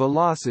recession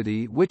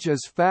velocity which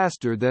is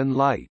faster than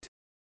light.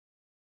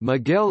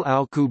 Miguel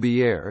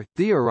Alcubierre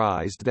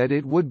theorized that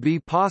it would be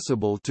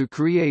possible to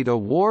create a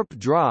warp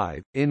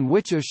drive, in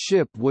which a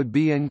ship would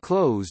be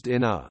enclosed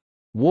in a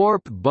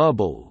warp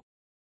bubble,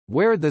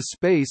 where the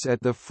space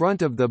at the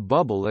front of the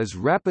bubble is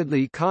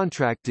rapidly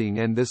contracting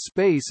and the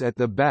space at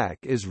the back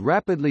is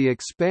rapidly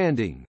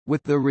expanding,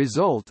 with the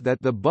result that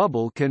the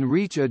bubble can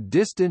reach a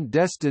distant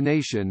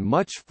destination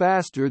much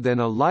faster than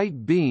a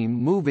light beam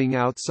moving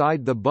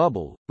outside the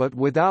bubble, but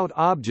without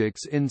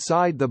objects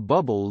inside the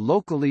bubble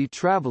locally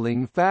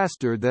traveling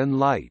faster than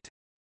light.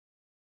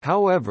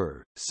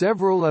 However,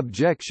 several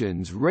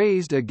objections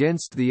raised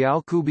against the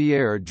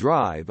Alcubierre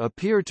drive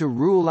appear to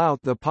rule out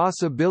the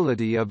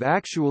possibility of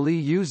actually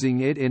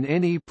using it in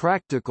any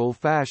practical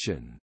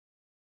fashion.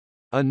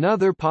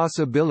 Another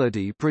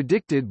possibility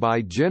predicted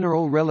by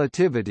general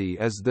relativity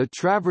is the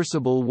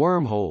traversable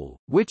wormhole,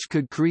 which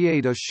could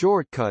create a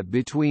shortcut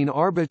between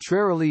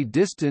arbitrarily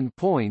distant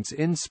points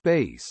in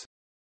space.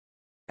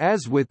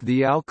 As with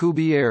the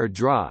Alcubierre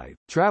drive,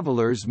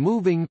 travelers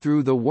moving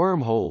through the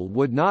wormhole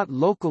would not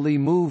locally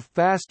move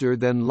faster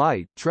than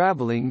light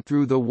traveling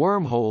through the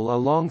wormhole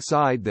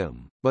alongside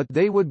them, but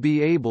they would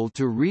be able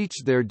to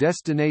reach their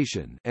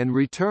destination and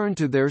return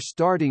to their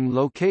starting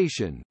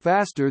location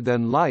faster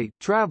than light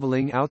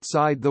traveling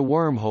outside the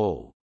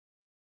wormhole.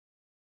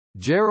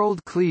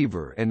 Gerald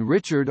Cleaver and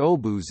Richard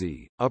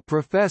Obuzi, a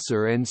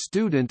professor and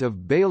student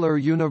of Baylor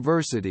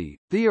University,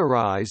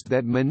 theorized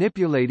that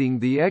manipulating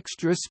the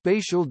extra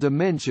spatial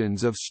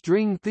dimensions of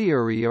string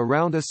theory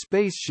around a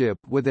spaceship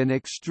with an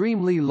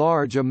extremely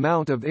large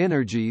amount of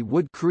energy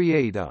would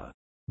create a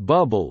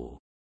bubble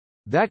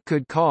that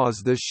could cause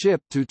the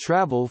ship to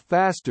travel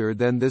faster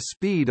than the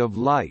speed of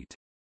light.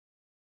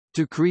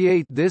 To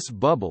create this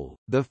bubble,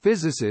 the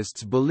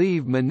physicists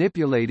believe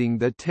manipulating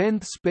the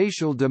 10th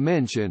spatial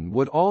dimension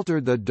would alter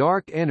the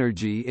dark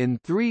energy in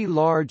three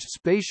large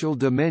spatial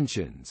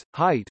dimensions: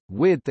 height,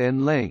 width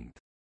and length.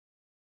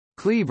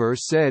 Cleaver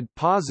said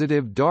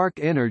positive dark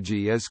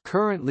energy is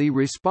currently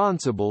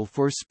responsible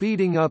for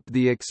speeding up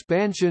the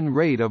expansion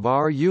rate of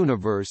our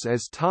universe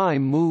as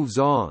time moves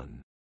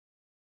on.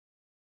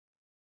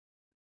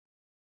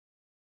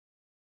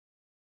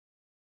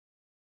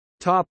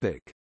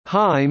 Topic: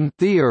 Heim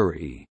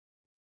theory.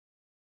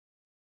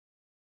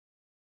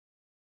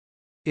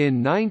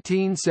 In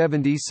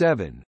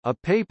 1977, a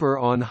paper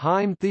on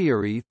Heim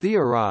theory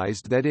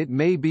theorized that it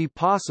may be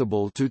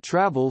possible to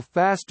travel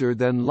faster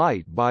than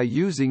light by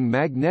using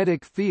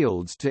magnetic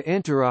fields to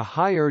enter a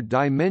higher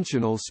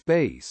dimensional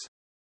space.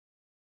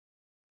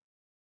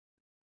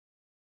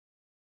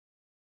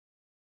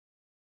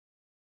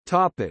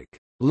 Topic: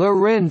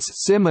 Lorentz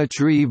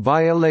symmetry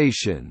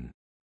violation.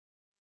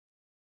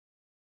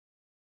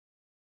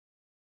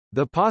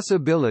 The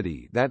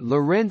possibility that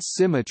Lorentz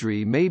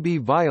symmetry may be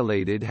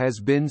violated has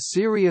been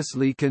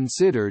seriously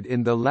considered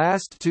in the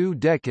last 2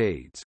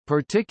 decades,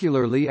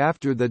 particularly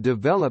after the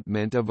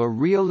development of a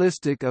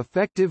realistic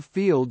effective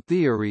field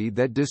theory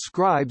that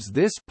describes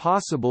this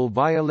possible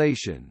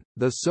violation,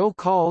 the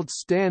so-called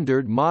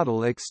Standard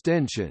Model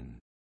extension.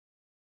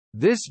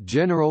 This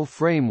general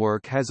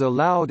framework has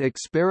allowed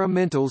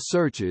experimental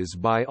searches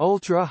by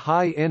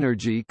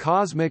ultra-high-energy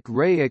cosmic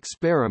ray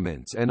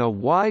experiments and a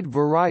wide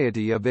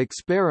variety of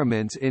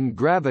experiments in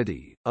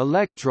gravity,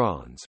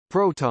 electrons,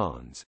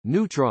 protons,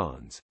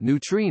 neutrons,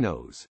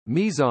 neutrinos,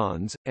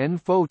 mesons, and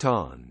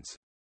photons.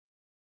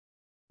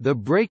 The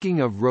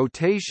breaking of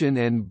rotation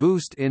and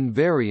boost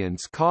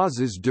invariance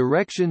causes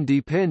direction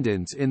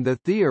dependence in the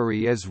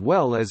theory as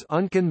well as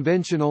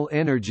unconventional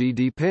energy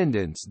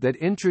dependence that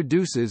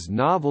introduces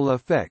novel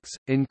effects,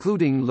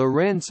 including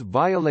Lorentz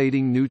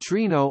violating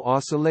neutrino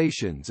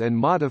oscillations and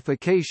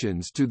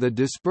modifications to the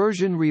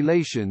dispersion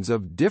relations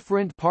of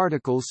different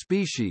particle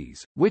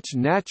species, which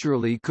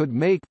naturally could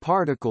make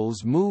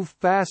particles move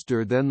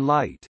faster than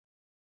light.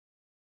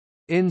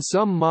 In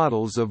some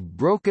models of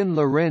broken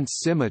Lorentz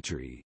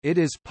symmetry, it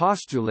is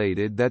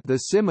postulated that the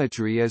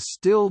symmetry is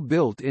still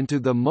built into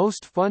the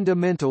most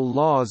fundamental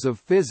laws of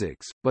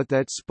physics, but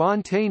that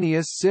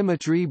spontaneous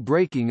symmetry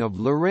breaking of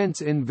Lorentz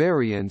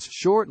invariance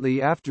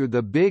shortly after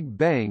the Big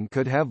Bang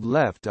could have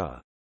left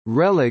a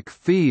relic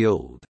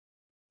field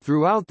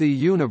throughout the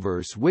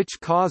universe which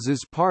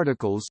causes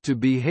particles to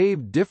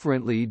behave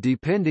differently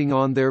depending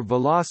on their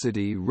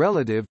velocity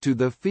relative to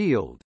the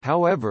field.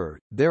 However,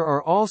 there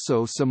are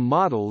also some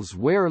models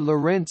where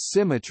Lorentz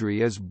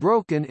symmetry is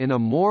broken in a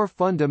more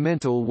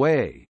fundamental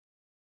way.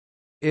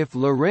 If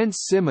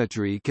Lorentz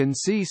symmetry can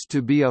cease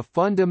to be a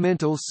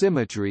fundamental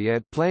symmetry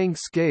at Planck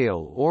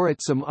scale or at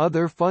some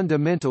other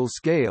fundamental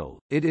scale,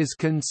 it is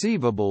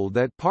conceivable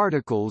that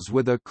particles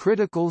with a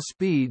critical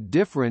speed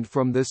different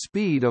from the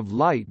speed of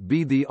light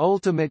be the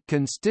ultimate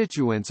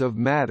constituents of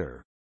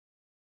matter.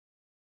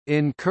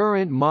 In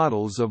current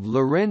models of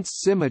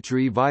Lorentz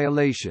symmetry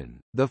violation,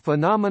 the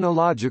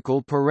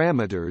phenomenological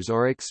parameters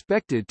are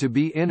expected to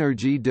be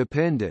energy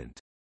dependent.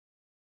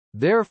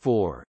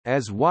 Therefore,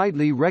 as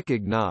widely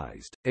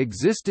recognized,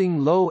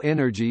 existing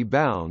low-energy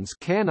bounds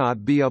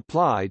cannot be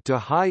applied to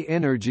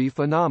high-energy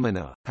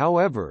phenomena.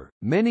 However,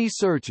 many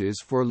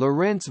searches for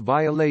Lorentz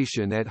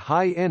violation at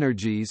high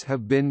energies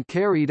have been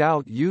carried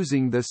out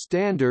using the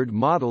Standard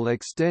Model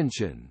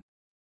extension.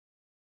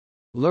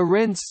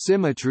 Lorentz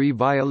symmetry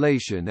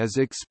violation is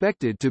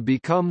expected to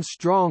become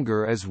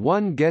stronger as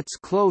one gets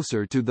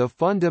closer to the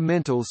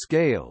fundamental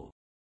scale.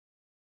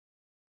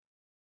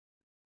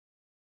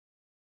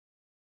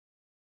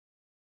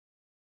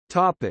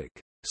 Topic: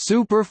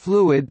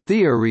 Superfluid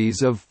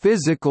theories of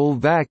physical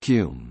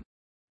vacuum.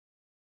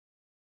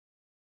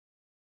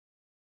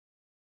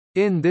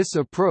 In this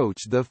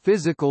approach, the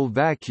physical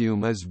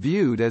vacuum is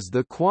viewed as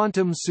the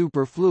quantum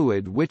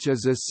superfluid, which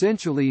is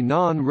essentially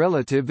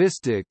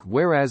non-relativistic,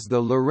 whereas the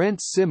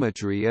Lorentz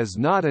symmetry is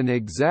not an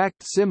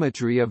exact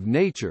symmetry of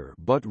nature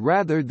but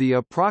rather the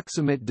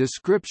approximate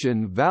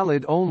description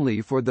valid only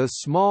for the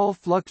small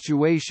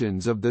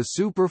fluctuations of the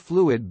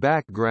superfluid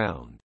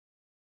background.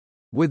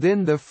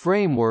 Within the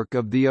framework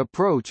of the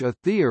approach, a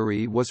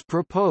theory was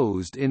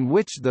proposed in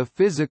which the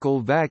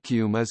physical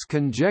vacuum is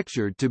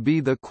conjectured to be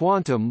the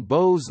quantum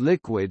Bose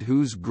liquid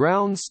whose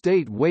ground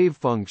state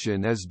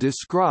wavefunction is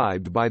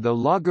described by the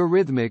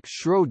logarithmic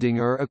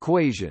Schrödinger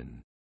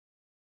equation.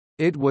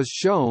 It was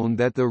shown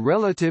that the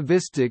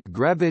relativistic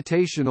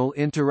gravitational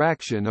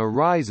interaction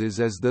arises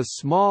as the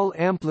small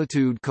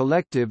amplitude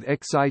collective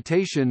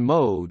excitation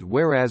mode,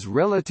 whereas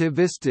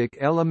relativistic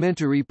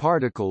elementary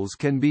particles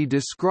can be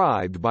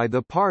described by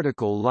the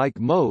particle-like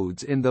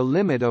modes in the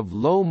limit of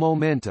low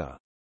momenta.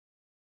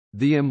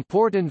 The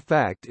important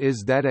fact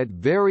is that at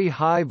very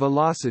high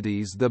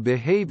velocities the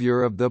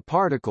behavior of the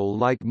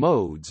particle-like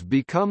modes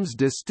becomes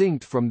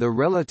distinct from the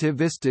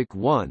relativistic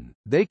one.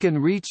 They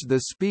can reach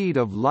the speed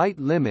of light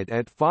limit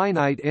at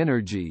finite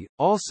energy.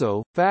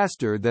 Also,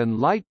 faster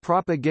than light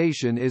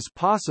propagation is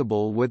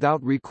possible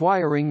without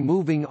requiring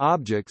moving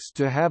objects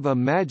to have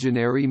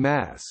imaginary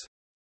mass.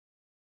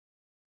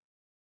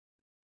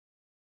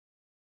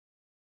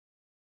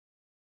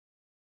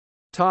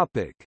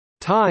 Topic: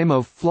 Time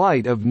of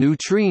flight of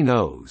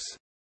neutrinos.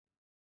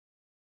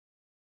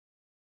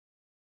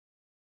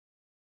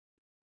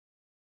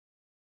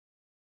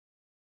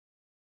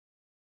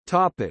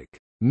 Topic: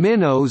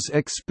 Minos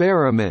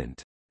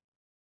experiment.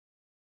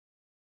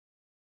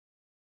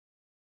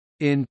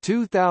 In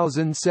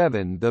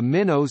 2007, the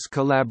Minos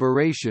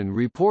collaboration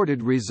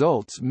reported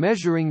results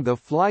measuring the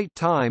flight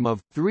time of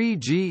 3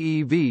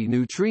 GeV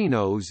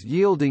neutrinos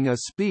yielding a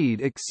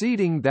speed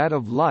exceeding that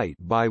of light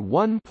by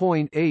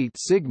 1.8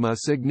 sigma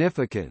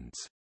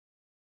significance.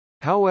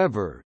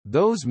 However,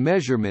 those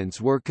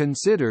measurements were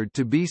considered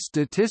to be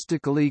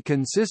statistically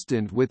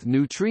consistent with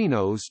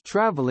neutrinos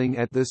traveling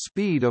at the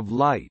speed of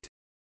light.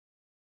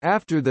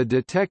 After the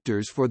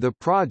detectors for the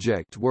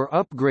project were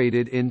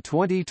upgraded in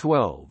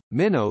 2012,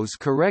 Minos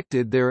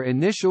corrected their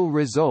initial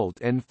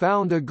result and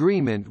found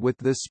agreement with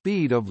the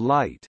speed of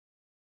light.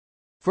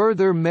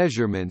 Further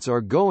measurements are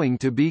going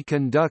to be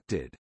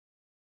conducted.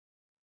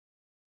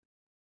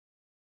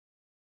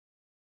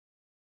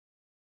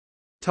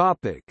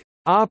 Topic: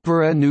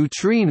 Opera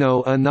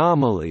neutrino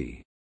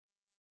anomaly.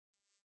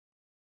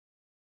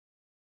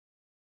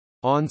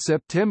 On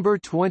September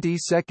 22,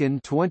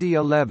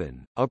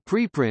 2011, a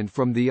preprint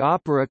from the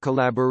Opera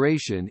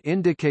collaboration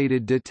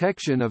indicated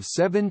detection of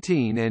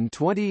 17 and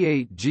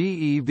 28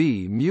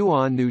 GeV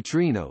muon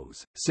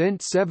neutrinos,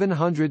 sent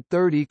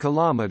 730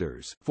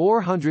 kilometers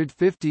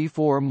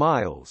 (454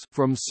 miles)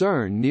 from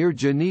CERN near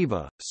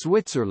Geneva,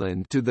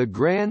 Switzerland to the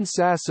Gran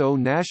Sasso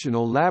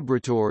National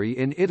Laboratory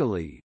in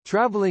Italy,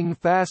 traveling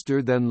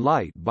faster than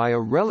light by a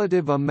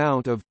relative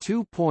amount of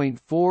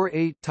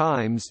 2.48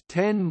 times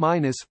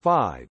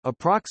 10⁻⁵,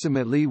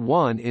 approximately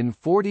 1 in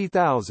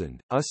 40,000,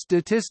 a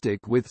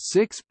statistic with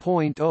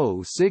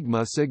 6.0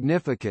 sigma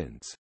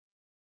significance.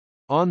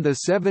 On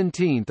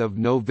 17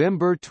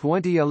 November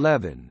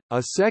 2011,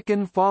 a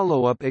second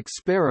follow-up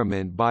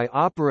experiment by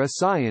Opera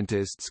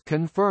scientists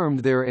confirmed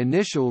their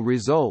initial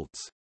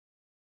results.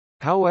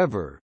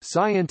 However,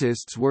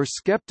 scientists were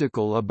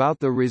skeptical about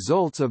the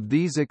results of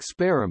these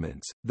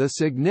experiments, the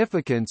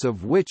significance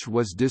of which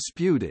was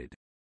disputed.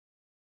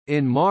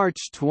 In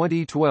March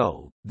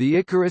 2012, the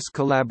Icarus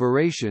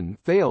collaboration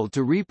failed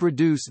to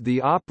reproduce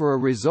the Opera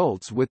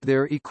results with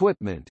their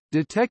equipment,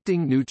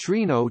 detecting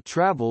neutrino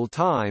travel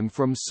time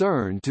from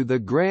CERN to the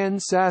Gran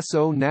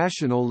Sasso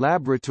National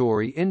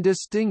Laboratory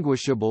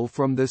indistinguishable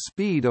from the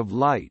speed of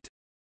light.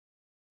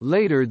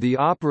 Later the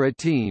Opera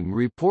team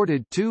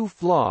reported two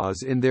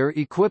flaws in their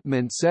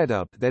equipment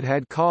setup that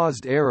had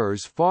caused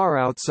errors far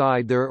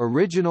outside their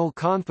original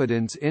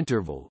confidence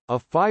interval, a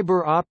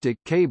fiber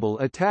optic cable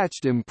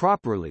attached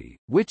improperly,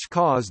 which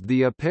caused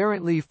the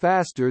apparently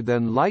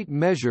faster-than-light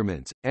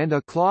measurements, and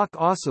a clock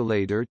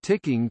oscillator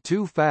ticking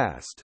too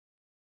fast.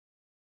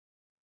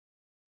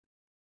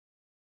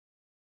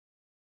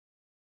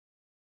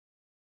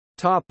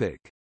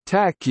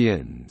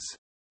 Tachyons.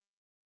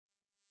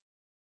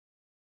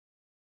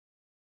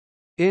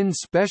 In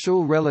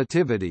special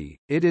relativity,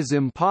 it is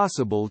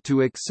impossible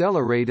to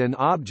accelerate an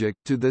object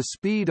to the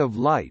speed of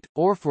light,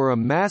 or for a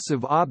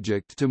massive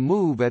object to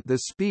move at the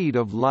speed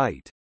of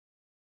light.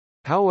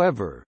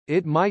 However,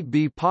 it might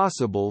be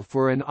possible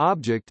for an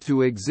object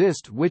to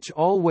exist which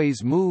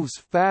always moves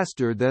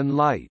faster than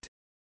light.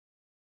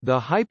 The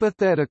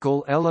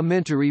hypothetical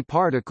elementary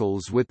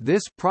particles with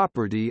this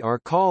property are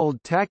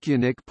called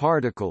tachyonic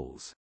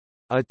particles.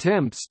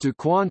 Attempts to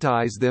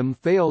quantize them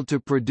failed to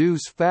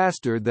produce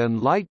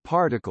faster-than-light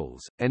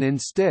particles, and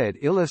instead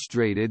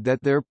illustrated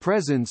that their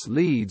presence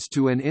leads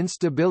to an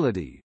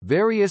instability.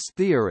 Various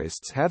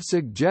theorists have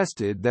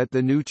suggested that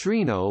the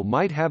neutrino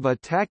might have a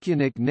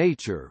tachyonic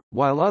nature,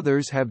 while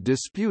others have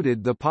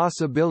disputed the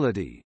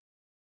possibility.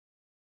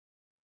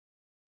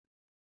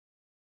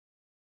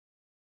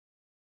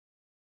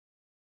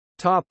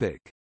 Topic: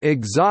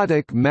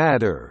 Exotic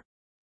matter.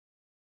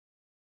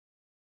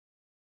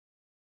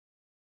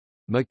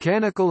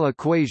 Mechanical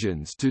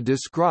equations to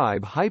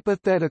describe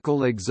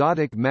hypothetical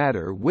exotic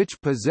matter which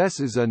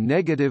possesses a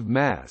negative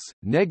mass,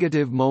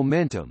 negative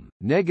momentum,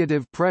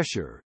 negative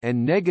pressure,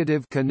 and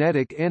negative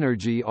kinetic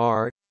energy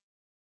are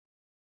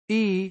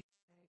E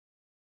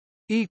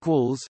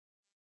equals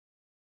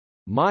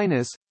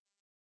minus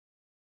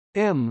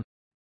M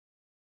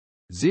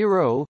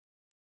 0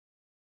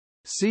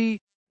 C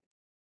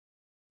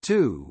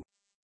 2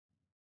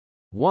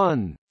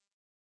 1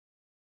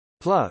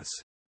 plus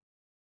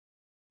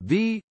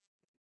V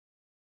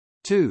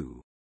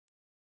 2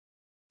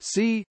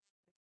 C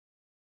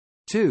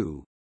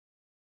 2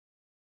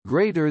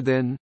 greater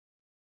than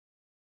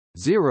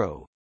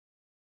 0.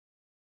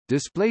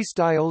 Display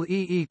style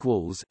E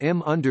equals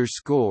M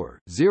underscore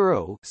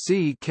 0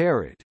 C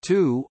caret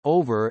 2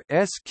 over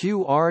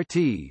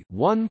SQRT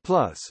 1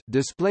 plus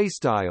display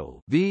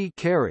style V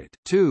caret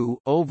 2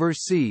 over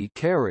C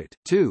caret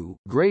 2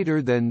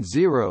 greater than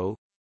 0.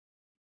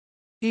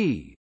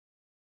 E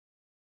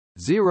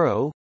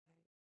 0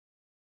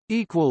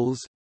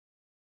 equals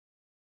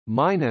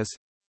minus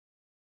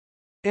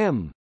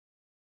M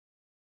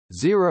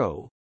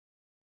 0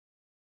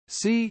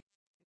 C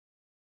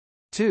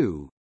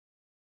 2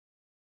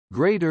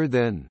 greater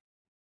than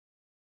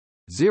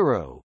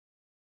 0.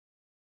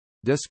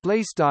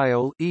 Display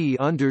style E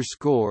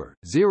underscore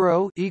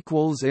 0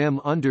 equals M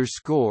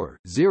underscore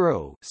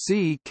 0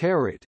 C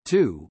caret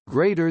 2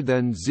 greater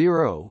than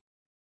 0.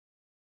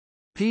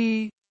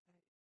 P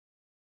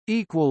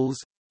equals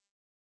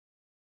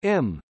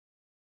M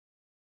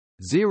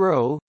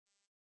 0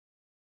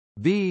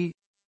 V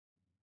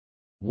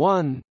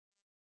 1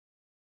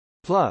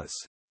 plus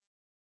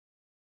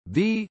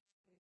V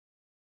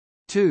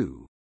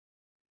 2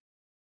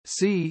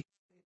 C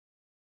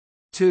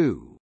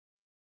 2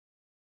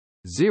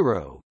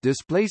 0.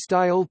 Display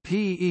style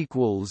P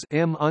equals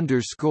M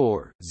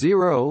underscore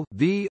 0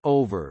 V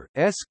over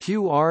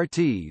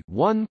SQRT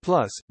 1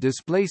 plus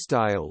display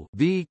style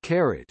V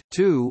caret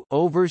 2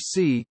 over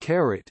C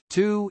caret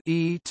 2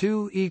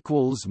 E2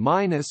 equals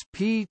minus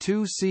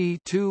P2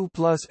 C2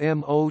 plus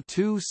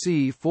MO2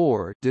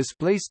 C4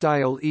 display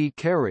style E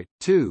caret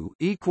 2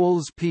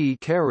 equals P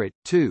caret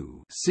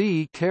 2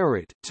 C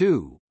caret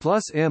 2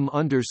 plus M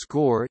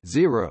underscore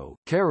 0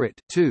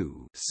 caret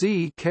 2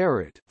 C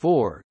caret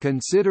 4.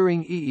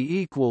 Considering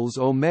E equals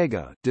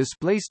omega,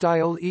 display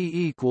style E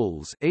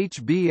equals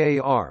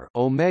HBAR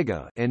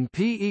omega, and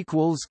P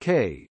equals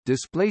K,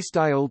 display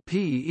style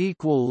P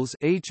equals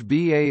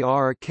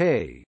HBAR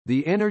K,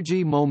 the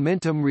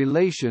energy-momentum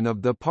relation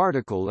of the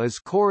particle is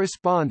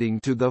corresponding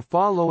to the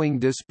following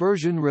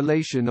dispersion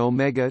relation: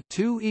 omega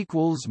 2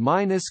 equals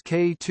minus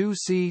K2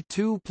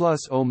 C2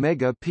 plus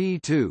omega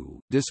P2,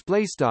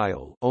 display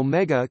style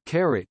omega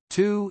caret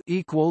 2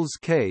 equals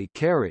K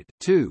caret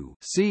 2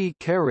 C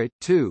caret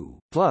 2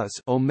 plus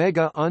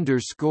omega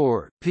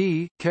underscore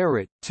P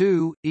caret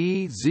 2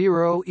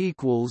 E0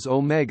 equals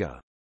omega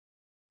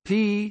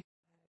P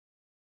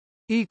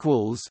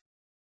equals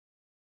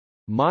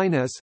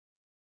minus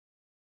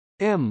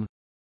M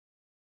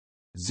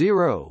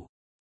 0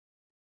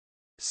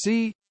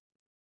 C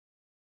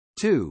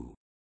 2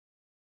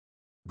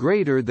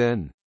 greater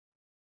than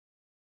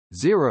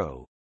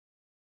 0.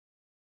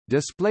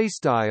 Display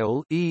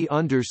style E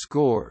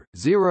underscore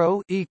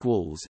 0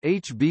 equals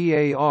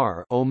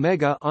HBAR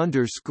omega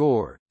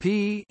underscore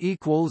P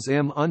equals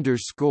M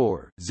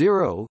underscore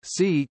 0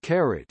 C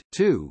caret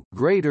 2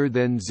 greater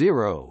than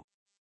 0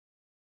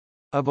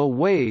 of a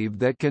wave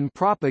that can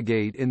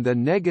propagate in the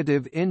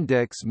negative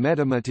index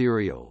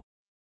metamaterial.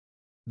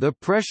 The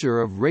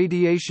pressure of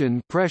radiation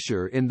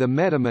pressure in the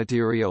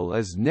metamaterial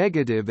is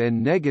negative,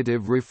 and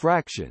negative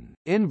refraction,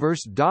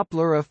 inverse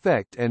Doppler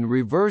effect and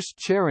reverse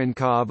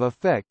Cherenkov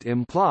effect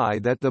imply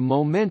that the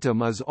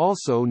momentum is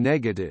also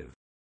negative.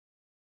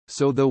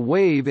 So the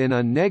wave in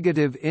a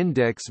negative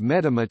index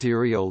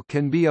metamaterial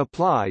can be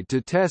applied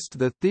to test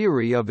the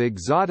theory of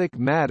exotic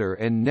matter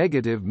and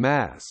negative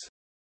mass.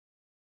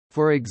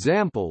 For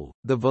example,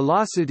 the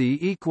velocity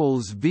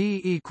equals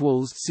v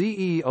equals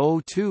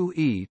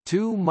CEO2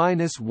 e2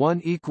 minus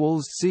 1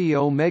 equals c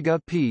omega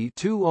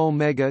p2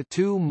 omega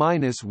 2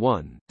 minus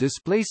 1.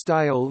 Display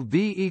style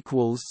v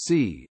equals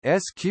c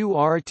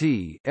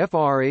sqrt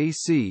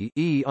frac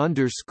e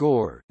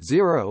underscore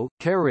 0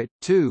 caret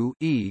 2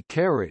 e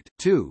caret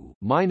 2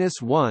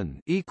 minus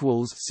 1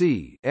 equals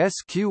c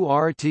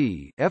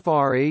sqrt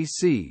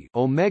frac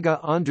omega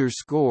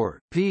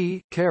underscore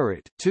p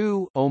caret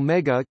 2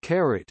 omega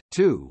caret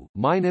 2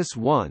 minus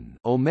 1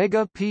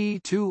 omega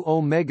p2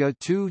 omega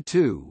 2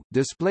 2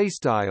 display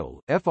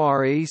style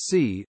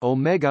frac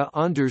omega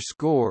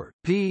underscore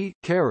p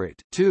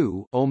caret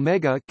 2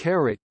 omega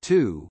caret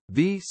 2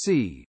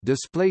 vc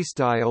display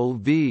style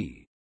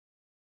v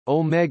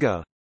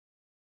omega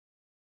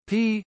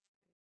p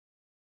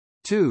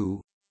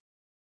 2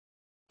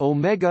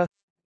 omega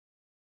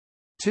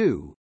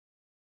 2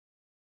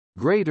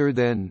 greater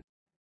than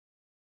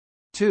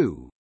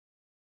 2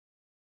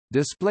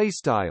 display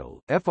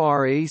style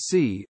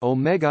frac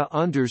omega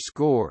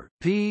underscore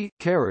p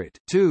caret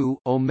 2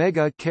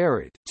 omega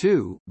caret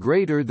 2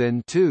 greater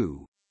than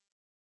 2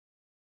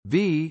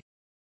 v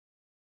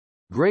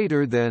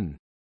greater than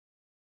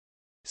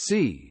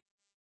c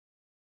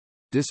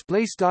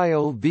display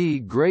style v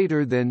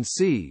greater than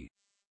c.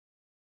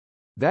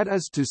 That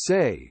is to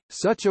say,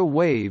 such a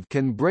wave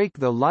can break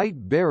the light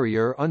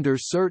barrier under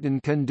certain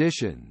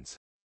conditions.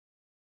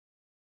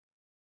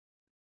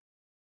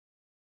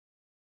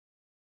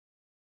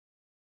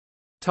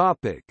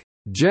 Topic: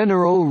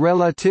 General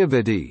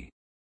relativity.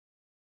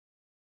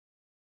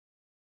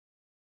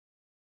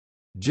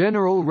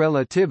 General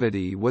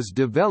relativity was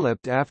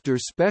developed after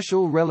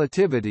special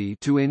relativity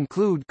to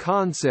include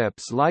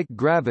concepts like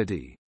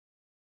gravity.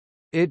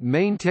 It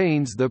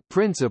maintains the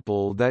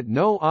principle that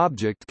no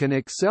object can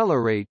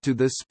accelerate to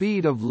the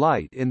speed of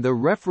light in the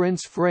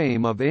reference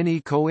frame of any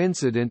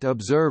coincident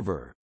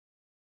observer.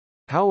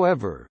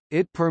 However,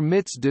 it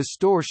permits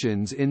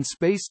distortions in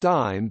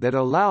spacetime that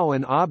allow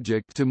an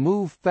object to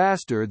move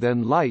faster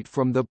than light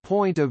from the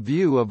point of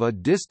view of a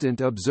distant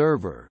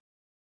observer.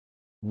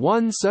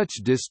 One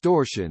such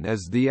distortion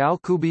is the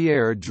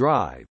Alcubierre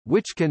drive,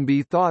 which can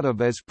be thought of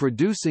as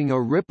producing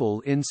a ripple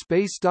in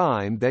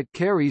spacetime that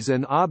carries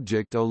an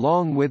object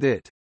along with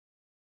it.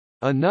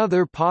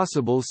 Another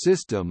possible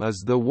system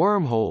is the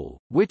wormhole,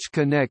 which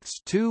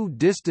connects two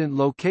distant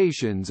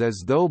locations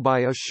as though by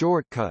a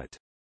shortcut.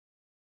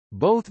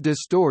 Both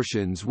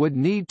distortions would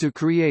need to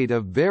create a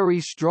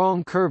very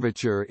strong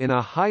curvature in a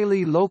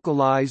highly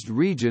localized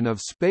region of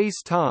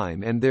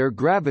space-time, and their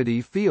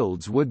gravity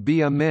fields would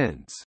be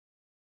immense.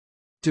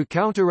 To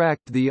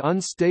counteract the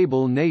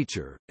unstable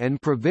nature,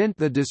 and prevent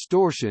the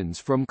distortions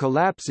from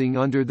collapsing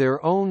under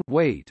their own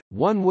weight,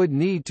 one would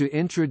need to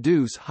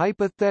introduce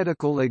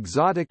hypothetical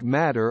exotic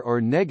matter or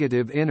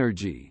negative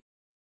energy.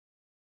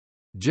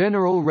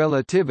 General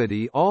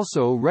relativity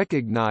also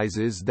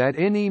recognizes that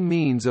any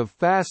means of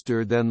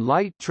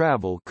faster-than-light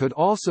travel could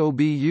also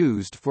be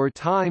used for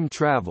time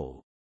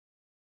travel.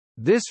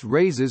 This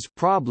raises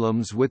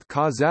problems with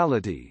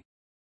causality.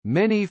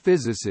 Many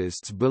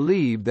physicists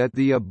believe that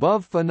the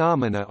above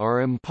phenomena are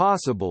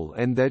impossible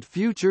and that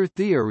future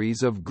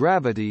theories of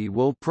gravity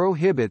will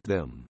prohibit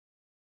them.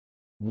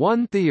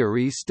 One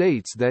theory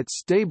states that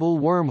stable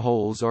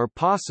wormholes are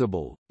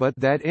possible, but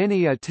that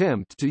any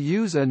attempt to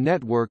use a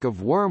network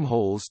of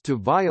wormholes to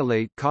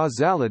violate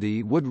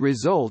causality would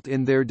result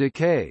in their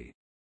decay.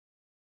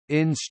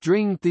 In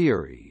string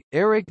theory,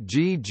 Eric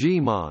G.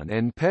 Gimon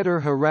and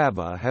Petr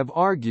Harava have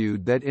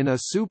argued that in a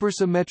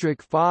supersymmetric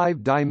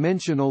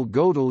five-dimensional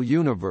Gödel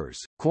universe,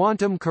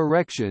 quantum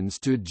corrections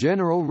to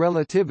general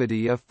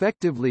relativity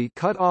effectively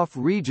cut off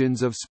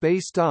regions of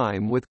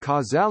spacetime with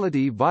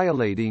causality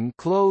violating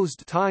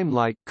closed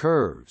time-like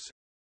curves.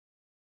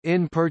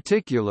 In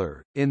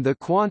particular, in the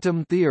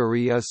quantum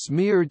theory a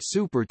smeared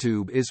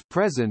supertube is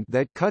present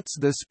that cuts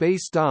the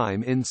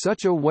spacetime in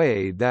such a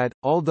way that,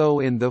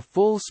 although in the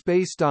full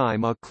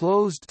spacetime a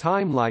closed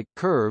time-like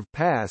curve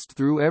passed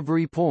through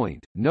every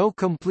point, no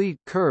complete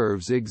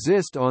curves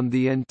exist on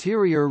the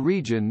interior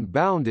region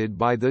bounded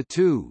by the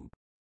tube.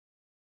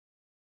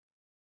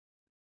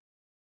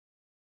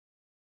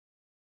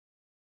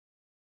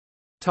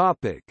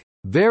 Topic: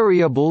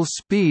 Variable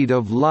speed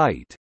of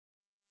light.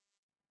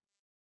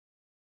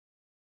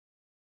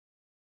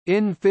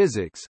 In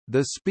physics,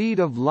 the speed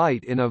of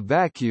light in a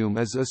vacuum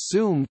is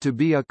assumed to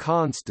be a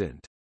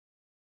constant.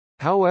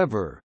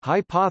 However,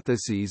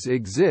 hypotheses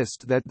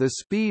exist that the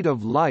speed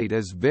of light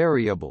is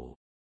variable.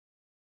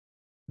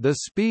 The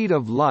speed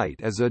of light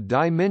is a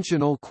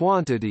dimensional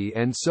quantity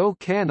and so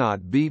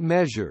cannot be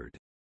measured.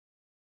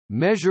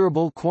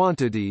 Measurable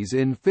quantities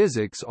in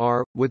physics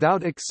are,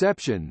 without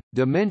exception,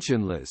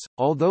 dimensionless,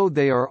 although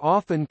they are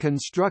often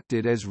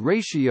constructed as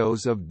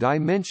ratios of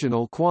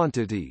dimensional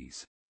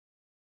quantities.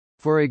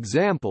 For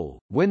example,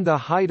 when the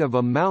height of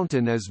a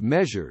mountain is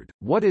measured,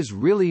 what is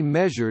really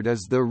measured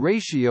is the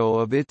ratio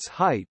of its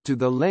height to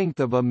the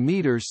length of a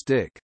meter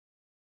stick.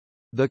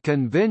 The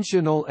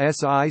conventional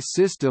SI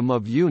system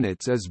of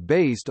units is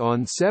based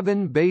on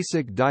 7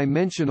 basic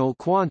dimensional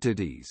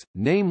quantities,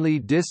 namely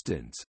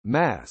distance,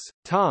 mass,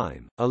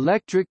 time,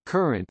 electric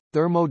current,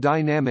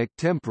 thermodynamic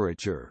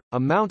temperature,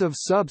 amount of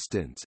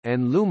substance,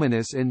 and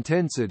luminous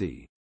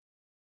intensity.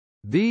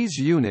 These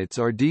units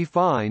are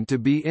defined to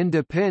be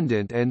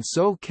independent and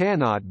so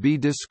cannot be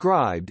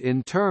described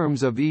in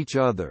terms of each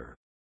other.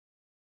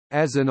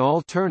 As an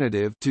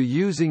alternative to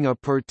using a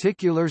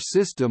particular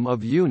system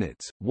of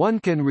units, one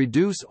can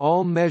reduce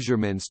all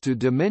measurements to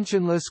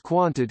dimensionless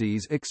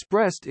quantities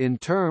expressed in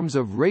terms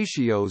of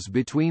ratios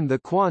between the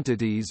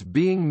quantities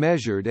being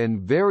measured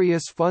and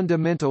various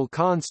fundamental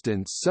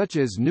constants such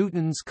as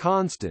Newton's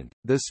constant,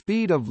 the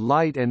speed of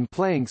light and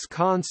Planck's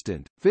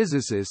constant.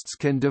 Physicists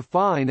can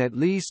define at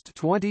least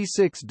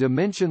 26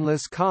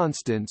 dimensionless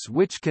constants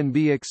which can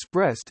be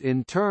expressed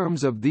in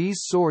terms of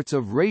these sorts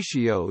of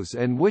ratios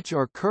and which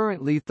are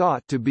currently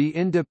thought to be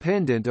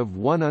independent of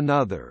one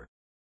another.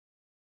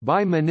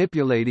 By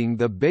manipulating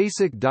the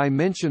basic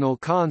dimensional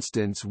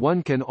constants,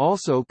 one can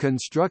also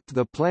construct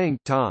the Planck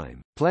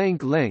time,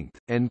 Planck length,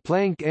 and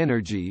Planck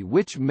energy,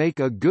 which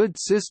make a good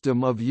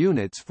system of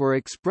units for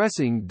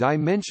expressing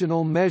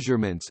dimensional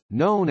measurements,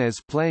 known as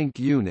Planck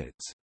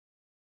units.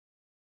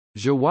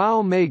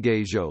 João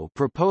Megajo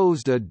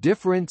proposed a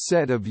different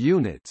set of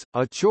units,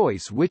 a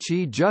choice which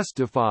he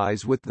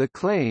justifies with the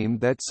claim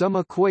that some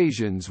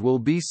equations will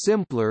be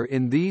simpler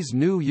in these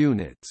new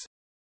units.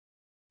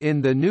 In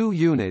the new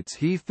units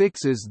he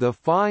fixes the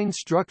fine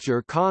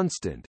structure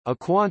constant, a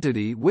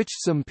quantity which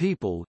some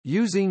people,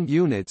 using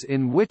units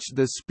in which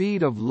the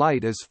speed of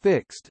light is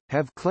fixed,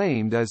 have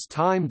claimed is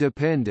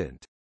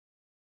time-dependent.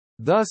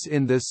 Thus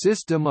in the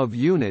system of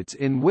units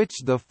in which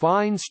the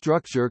fine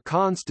structure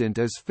constant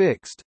is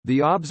fixed,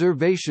 the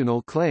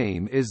observational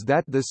claim is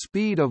that the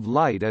speed of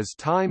light is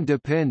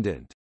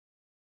time-dependent.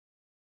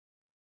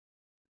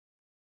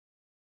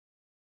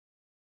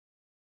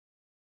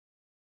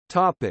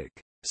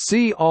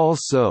 See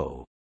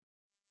also: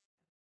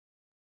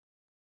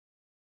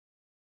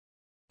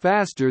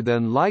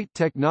 faster-than-light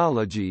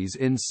technologies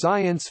in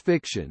science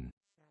fiction.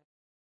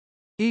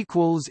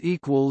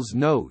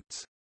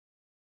 Notes